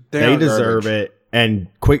garbage. They deserve it. And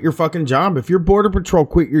quit your fucking job. If you're Border Patrol,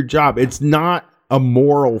 quit your job. It's not a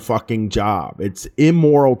moral fucking job. It's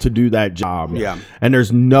immoral to do that job. Yeah. And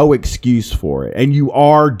there's no excuse for it. And you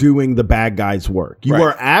are doing the bad guys' work. You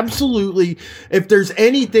are absolutely, if there's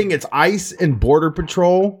anything, it's ICE and Border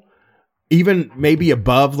Patrol, even maybe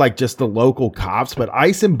above like just the local cops, but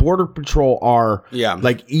ICE and Border Patrol are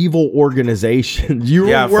like evil organizations.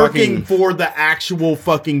 You're working for the actual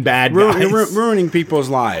fucking bad guys. Ruining people's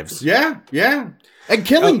lives. Yeah, yeah. And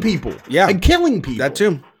killing people. Yeah. And killing people. That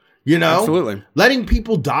too. Absolutely. Letting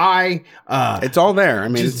people die. It's all there. I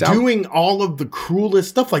mean, just doing all of the cruelest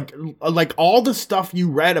stuff, like all the stuff you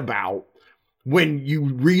read about when you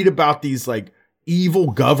read about these like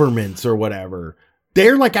evil governments or whatever,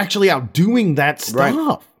 they're like actually out doing that stuff.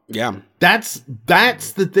 Right. Yeah. That's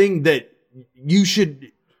the thing that you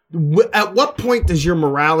should. At what point does your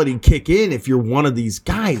morality kick in if you're one of these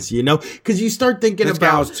guys? You know, because you start thinking There's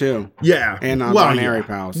about pals too. Yeah, And binary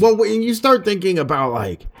pals. Well, when you start thinking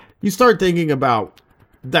about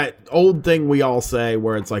that old thing we all say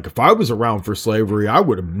where it's like, if I was around for slavery, I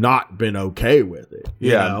would have not been okay with it.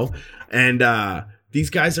 You know? And these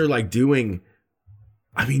guys are like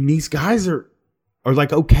these guys are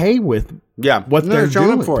like okay with what they're showing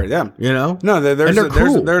doing up for it. Yeah. You know? No, there's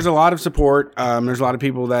cool. a lot of support. There's a lot of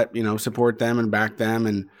people that, support them and back them.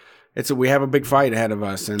 And we have a big fight ahead of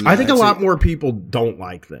us. And I think a lot more people don't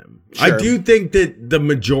like them. Sure. I do think that the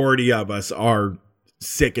majority of us are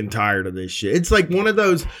sick and tired of this shit. It's like one of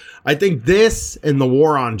those, I think this and the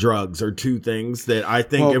war on drugs are two things that I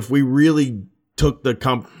think if we really took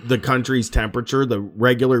the country's temperature, the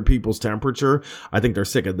regular people's temperature, I think they're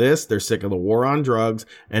sick of this, they're sick of the war on drugs,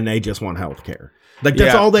 and they just want health care. Like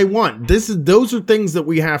that's all they want. Those are things that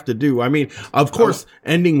we have to do. I mean, of course,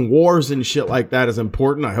 ending wars and shit like that is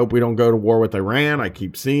important. I hope we don't go to war with Iran. I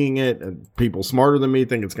keep seeing it, and people smarter than me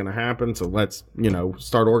think it's going to happen. So let's,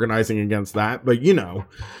 start organizing against that. But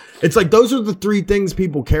it's like those are the three things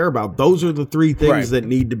people care about. Those are the three things that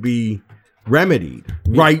need to be remedied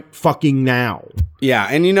right fucking now. Yeah,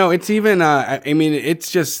 and it's even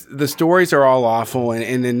it's just the stories are all awful,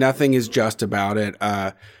 and then nothing is just about it.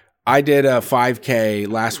 I did a 5K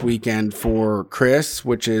last weekend for CRIS,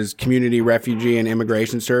 which is Community Refugee and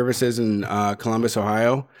Immigration Services in Columbus,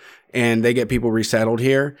 Ohio, and they get people resettled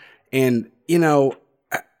here. And I'm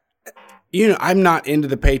not into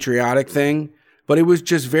the patriotic thing, but it was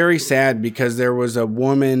just very sad because there was a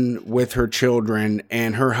woman with her children,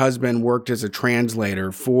 and her husband worked as a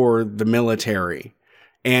translator for the military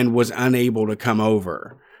and was unable to come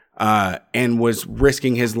over. And was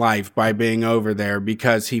risking his life by being over there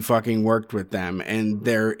because he fucking worked with them. And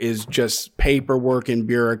there is just paperwork and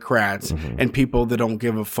bureaucrats and people that don't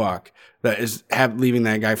give a fuck that is leaving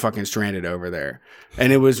that guy fucking stranded over there.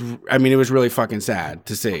 And it was really fucking sad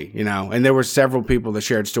to see, and there were several people that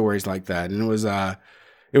shared stories like that. And it was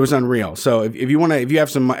unreal. So if you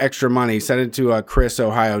have some extra money, send it to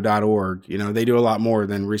chrisohio.org. They do a lot more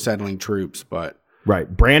than resettling troops, but. Right.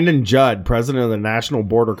 Brandon Judd, president of the National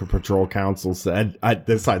Border Patrol Council, said, I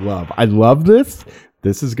love this.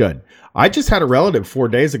 This is good. I just had a relative 4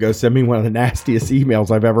 days ago send me one of the nastiest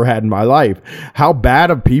emails I've ever had in my life. How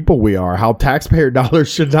bad of people we are. How taxpayer dollars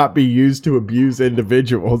should not be used to abuse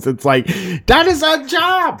individuals. It's like, that is a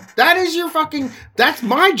job. That's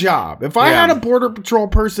my job. If I had a Border Patrol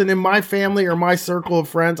person in my family or my circle of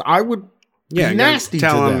friends, I would be nasty to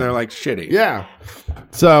them. Tell them they're like shitty. Yeah.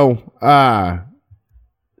 So,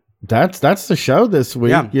 that's the show this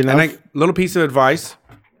week. Yeah. And a little piece of advice.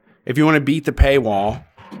 If you want to beat the paywall,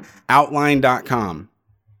 outline.com.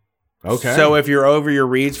 Okay. So if you're over your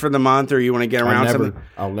reads for the month or you want to get around something,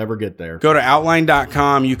 I'll never get there. Go to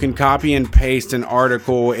outline.com. You can copy and paste an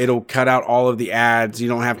article. It'll cut out all of the ads. You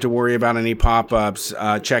don't have to worry about any pop-ups.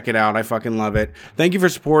 Check it out. I fucking love it. Thank you for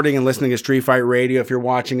supporting and listening to Street Fight Radio. If you're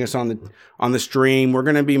watching us on the stream, we're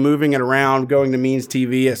going to be moving it around, going to Means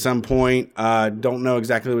TV at some point. Don't know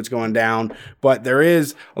exactly what's going down, but there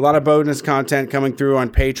is a lot of bonus content coming through on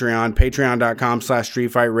Patreon, patreon.com/Street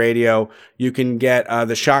Fight Radio. You can get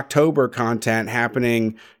the Shocktober content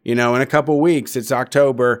happening, in a couple weeks. It's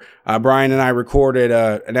October. Brian and I recorded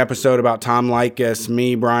an episode about Tom Likas.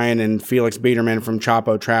 Me, Brian, and Felix Biederman from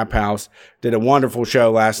Chapo Trap House did a wonderful show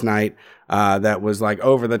last night that was like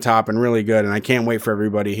over the top and really good. And I can't wait for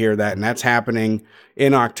everybody to hear that. And that's happening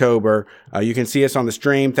in October. You can see us on the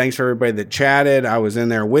stream. Thanks for everybody that chatted. I was in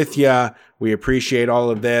there with you. We appreciate all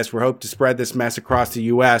of this. We hope to spread this mess across the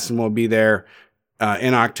U.S. and we'll be there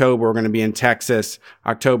in October. We're going to be in Texas,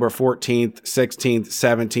 October 14th, 16th,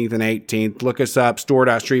 17th, and 18th. Look us up,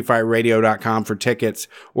 store.streetfightradio.com for tickets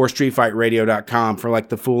or streetfightradio.com for like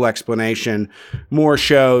the full explanation, more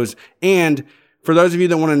shows. And for those of you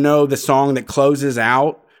that want to know the song that closes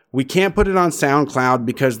out, we can't put it on SoundCloud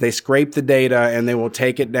because they scrape the data and they will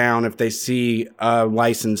take it down if they see a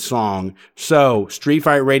licensed song. So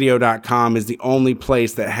streetfightradio.com is the only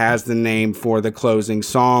place that has the name for the closing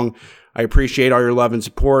song. I appreciate all your love and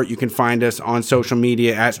support. You can find us on social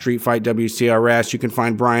media at StreetFightWCRS. You can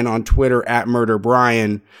find Brian on Twitter at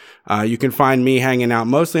MurderBrian. You can find me hanging out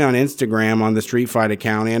mostly on Instagram on the Street Fight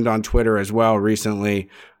account and on Twitter as well recently.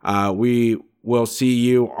 We will see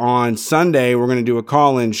you on Sunday. We're going to do a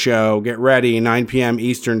call-in show. Get ready, 9 p.m.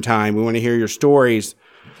 Eastern time. We want to hear your stories.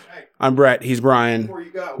 I'm Brett. He's Brian.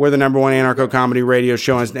 We're the #1 anarcho-comedy radio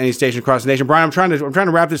show on any station across the nation. Brian, I'm trying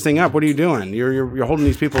to wrap this thing up. What are you doing? You're holding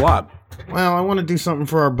these people up. Well, I want to do something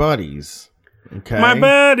for our buddies. Okay. My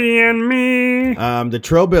buddy and me. The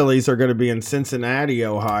Trillbillies are going to be in Cincinnati,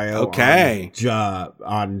 Ohio. Okay.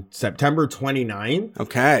 On September 29th.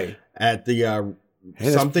 Okay. At the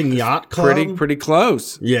something yacht club. Pretty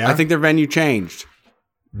close. Yeah. I think their venue changed.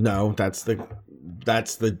 No, that's the change.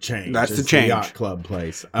 That's the change. The yacht club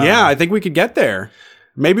place. Yeah, I think we could get there.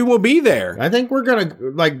 Maybe we'll be there. I think we're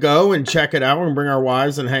gonna go and check it out and bring our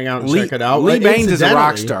wives and hang out and check it out. Lee Baines is a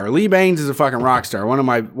rock star. Lee Baines is a fucking rock star. One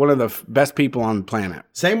of the best people on the planet.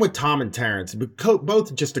 Same with Tom and Terrence,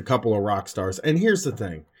 both just a couple of rock stars. And here's the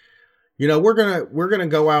thing, we're gonna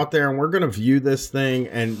go out there and we're gonna view this thing,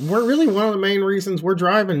 and we're really one of the main reasons we're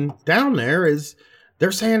driving down there is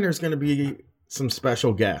they're saying there's gonna be some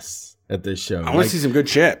special guests at this show. I want to see some good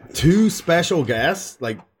shit. 2 special guests,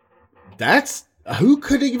 that's. Who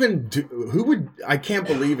would, I can't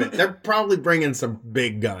believe it. They're probably bringing some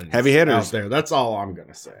big guns. Heavy hitters out there. That's all I'm going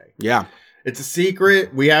to say. Yeah. It's a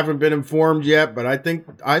secret. We haven't been informed yet, but I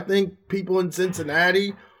think people in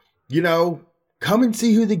Cincinnati, come and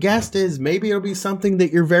see who the guest is. Maybe it'll be something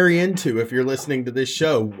that you're very into if you're listening to this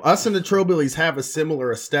show. Us and the Trillbillies have a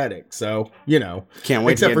similar aesthetic, so, Can't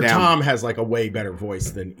wait except to get for down. Tom has a way better voice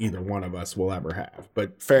than either one of us will ever have.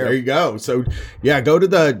 But fair. There you go. So, yeah, go to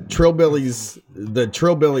the Trillbillies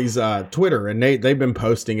Twitter, and they've been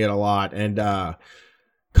posting it a lot, and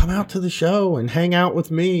come out to the show and hang out with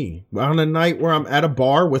me on a night where I'm at a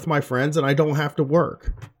bar with my friends and I don't have to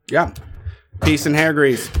work. Yeah. Peace and hair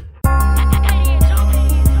grease.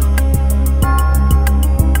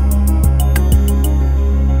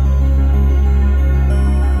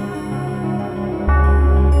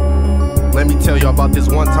 Let me tell y'all about this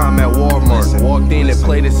one time at Walmart. Walked in and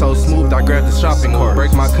played it so smooth, I grabbed the shopping cart.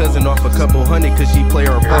 Break my cousin off a couple hundred cause she play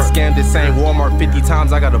her part. I scammed this same Walmart 50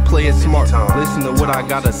 times, I gotta play it smart. Listen to what I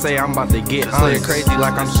gotta say, I'm about to get play it crazy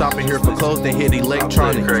like I'm shopping here for clothes, then hit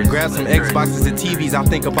electronics. Grab some Xboxes and TVs, I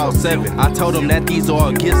think about 7. I told them that these are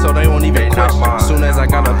all gifts so they won't even question. Soon as I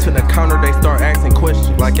got up to the counter, they start asking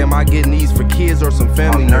questions. Like, am I getting these for kids or some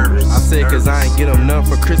family members? I said cause I ain't get them none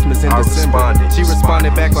for Christmas in December. She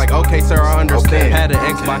responded back like, okay sir, I understand. Had an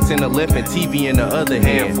Xbox in the left and TV in the other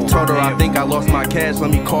hand. Told her I think I lost my cash, let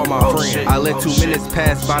me call my friend. I let 2 minutes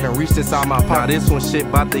pass by and reached inside my pocket. Now this one shit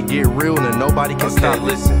about to get real and nobody can stop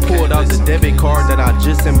it. Pulled out the debit card that I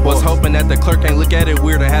just embossed. Was hoping that the clerk ain't look at it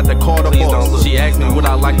weird, I had to call the boss. She asked me what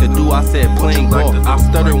I like to do, I said playing golf. I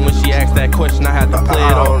stuttered when she asked that question, I had to play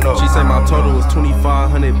it off. She said my total was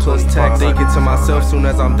 $2,500 plus tax. Thinking to myself, soon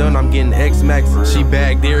as I'm done, I'm getting X-Max. She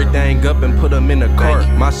bagged everything up and put them in the cart.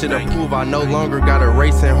 My shit approved, I no longer got a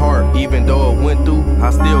racing heart. Even though it went through,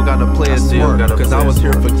 I still gotta play it smart. Cause I was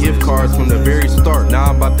here for gift cards from the very start. Now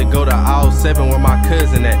I'm about to go to aisle 7 where my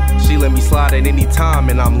cousin at. She let me slide at any time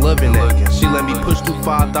and I'm loving that. She let me push through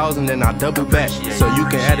 5,000 and I double back. So you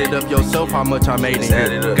can add it up yourself how much I made in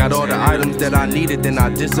here. Got all the items that I needed, then I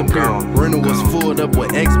disappeared. Rental was full up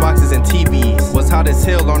with Xboxes and TVs. Was hot as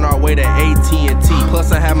hell on our way to AT&T.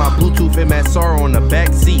 Plus I had my Bluetooth MSR on the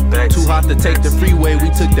back seat. Too hot to take the freeway, we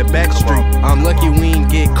took the back street. I'm lucky we ain't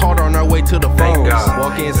get caught on our way to the phones.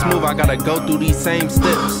 Walk in smooth, I gotta go through these same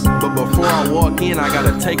steps. But before I walk in, I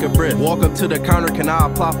gotta take a breath. Walk up to the counter, can I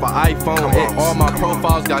apply for iPhone X? All my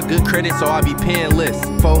profiles got good credit, so I be paying less.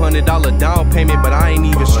 $400 down payment, but I ain't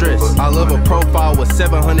even stressed. I love a profile with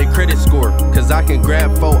 700 credit score, cause I can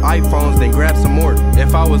grab 4 iPhones, then grab some more.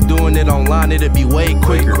 If I was doing it online, it'd be way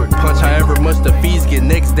quicker. Punch however much the fees get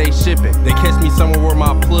next day shipping. They catch me somewhere where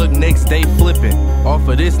my plug next day flipping. Off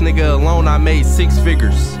of this nigga alone, I made 6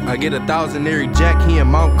 figures. I get 1,000 every Jack, he in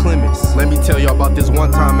Mount Clemens. Let me tell y'all about this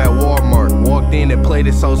one time at Walmart. Walked in and played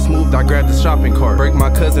it so smooth, I grabbed the shopping cart. Break my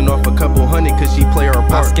cousin off a couple hundred cause she play her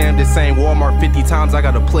part. I scammed this same Walmart 50 times, I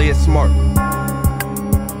gotta play it smart.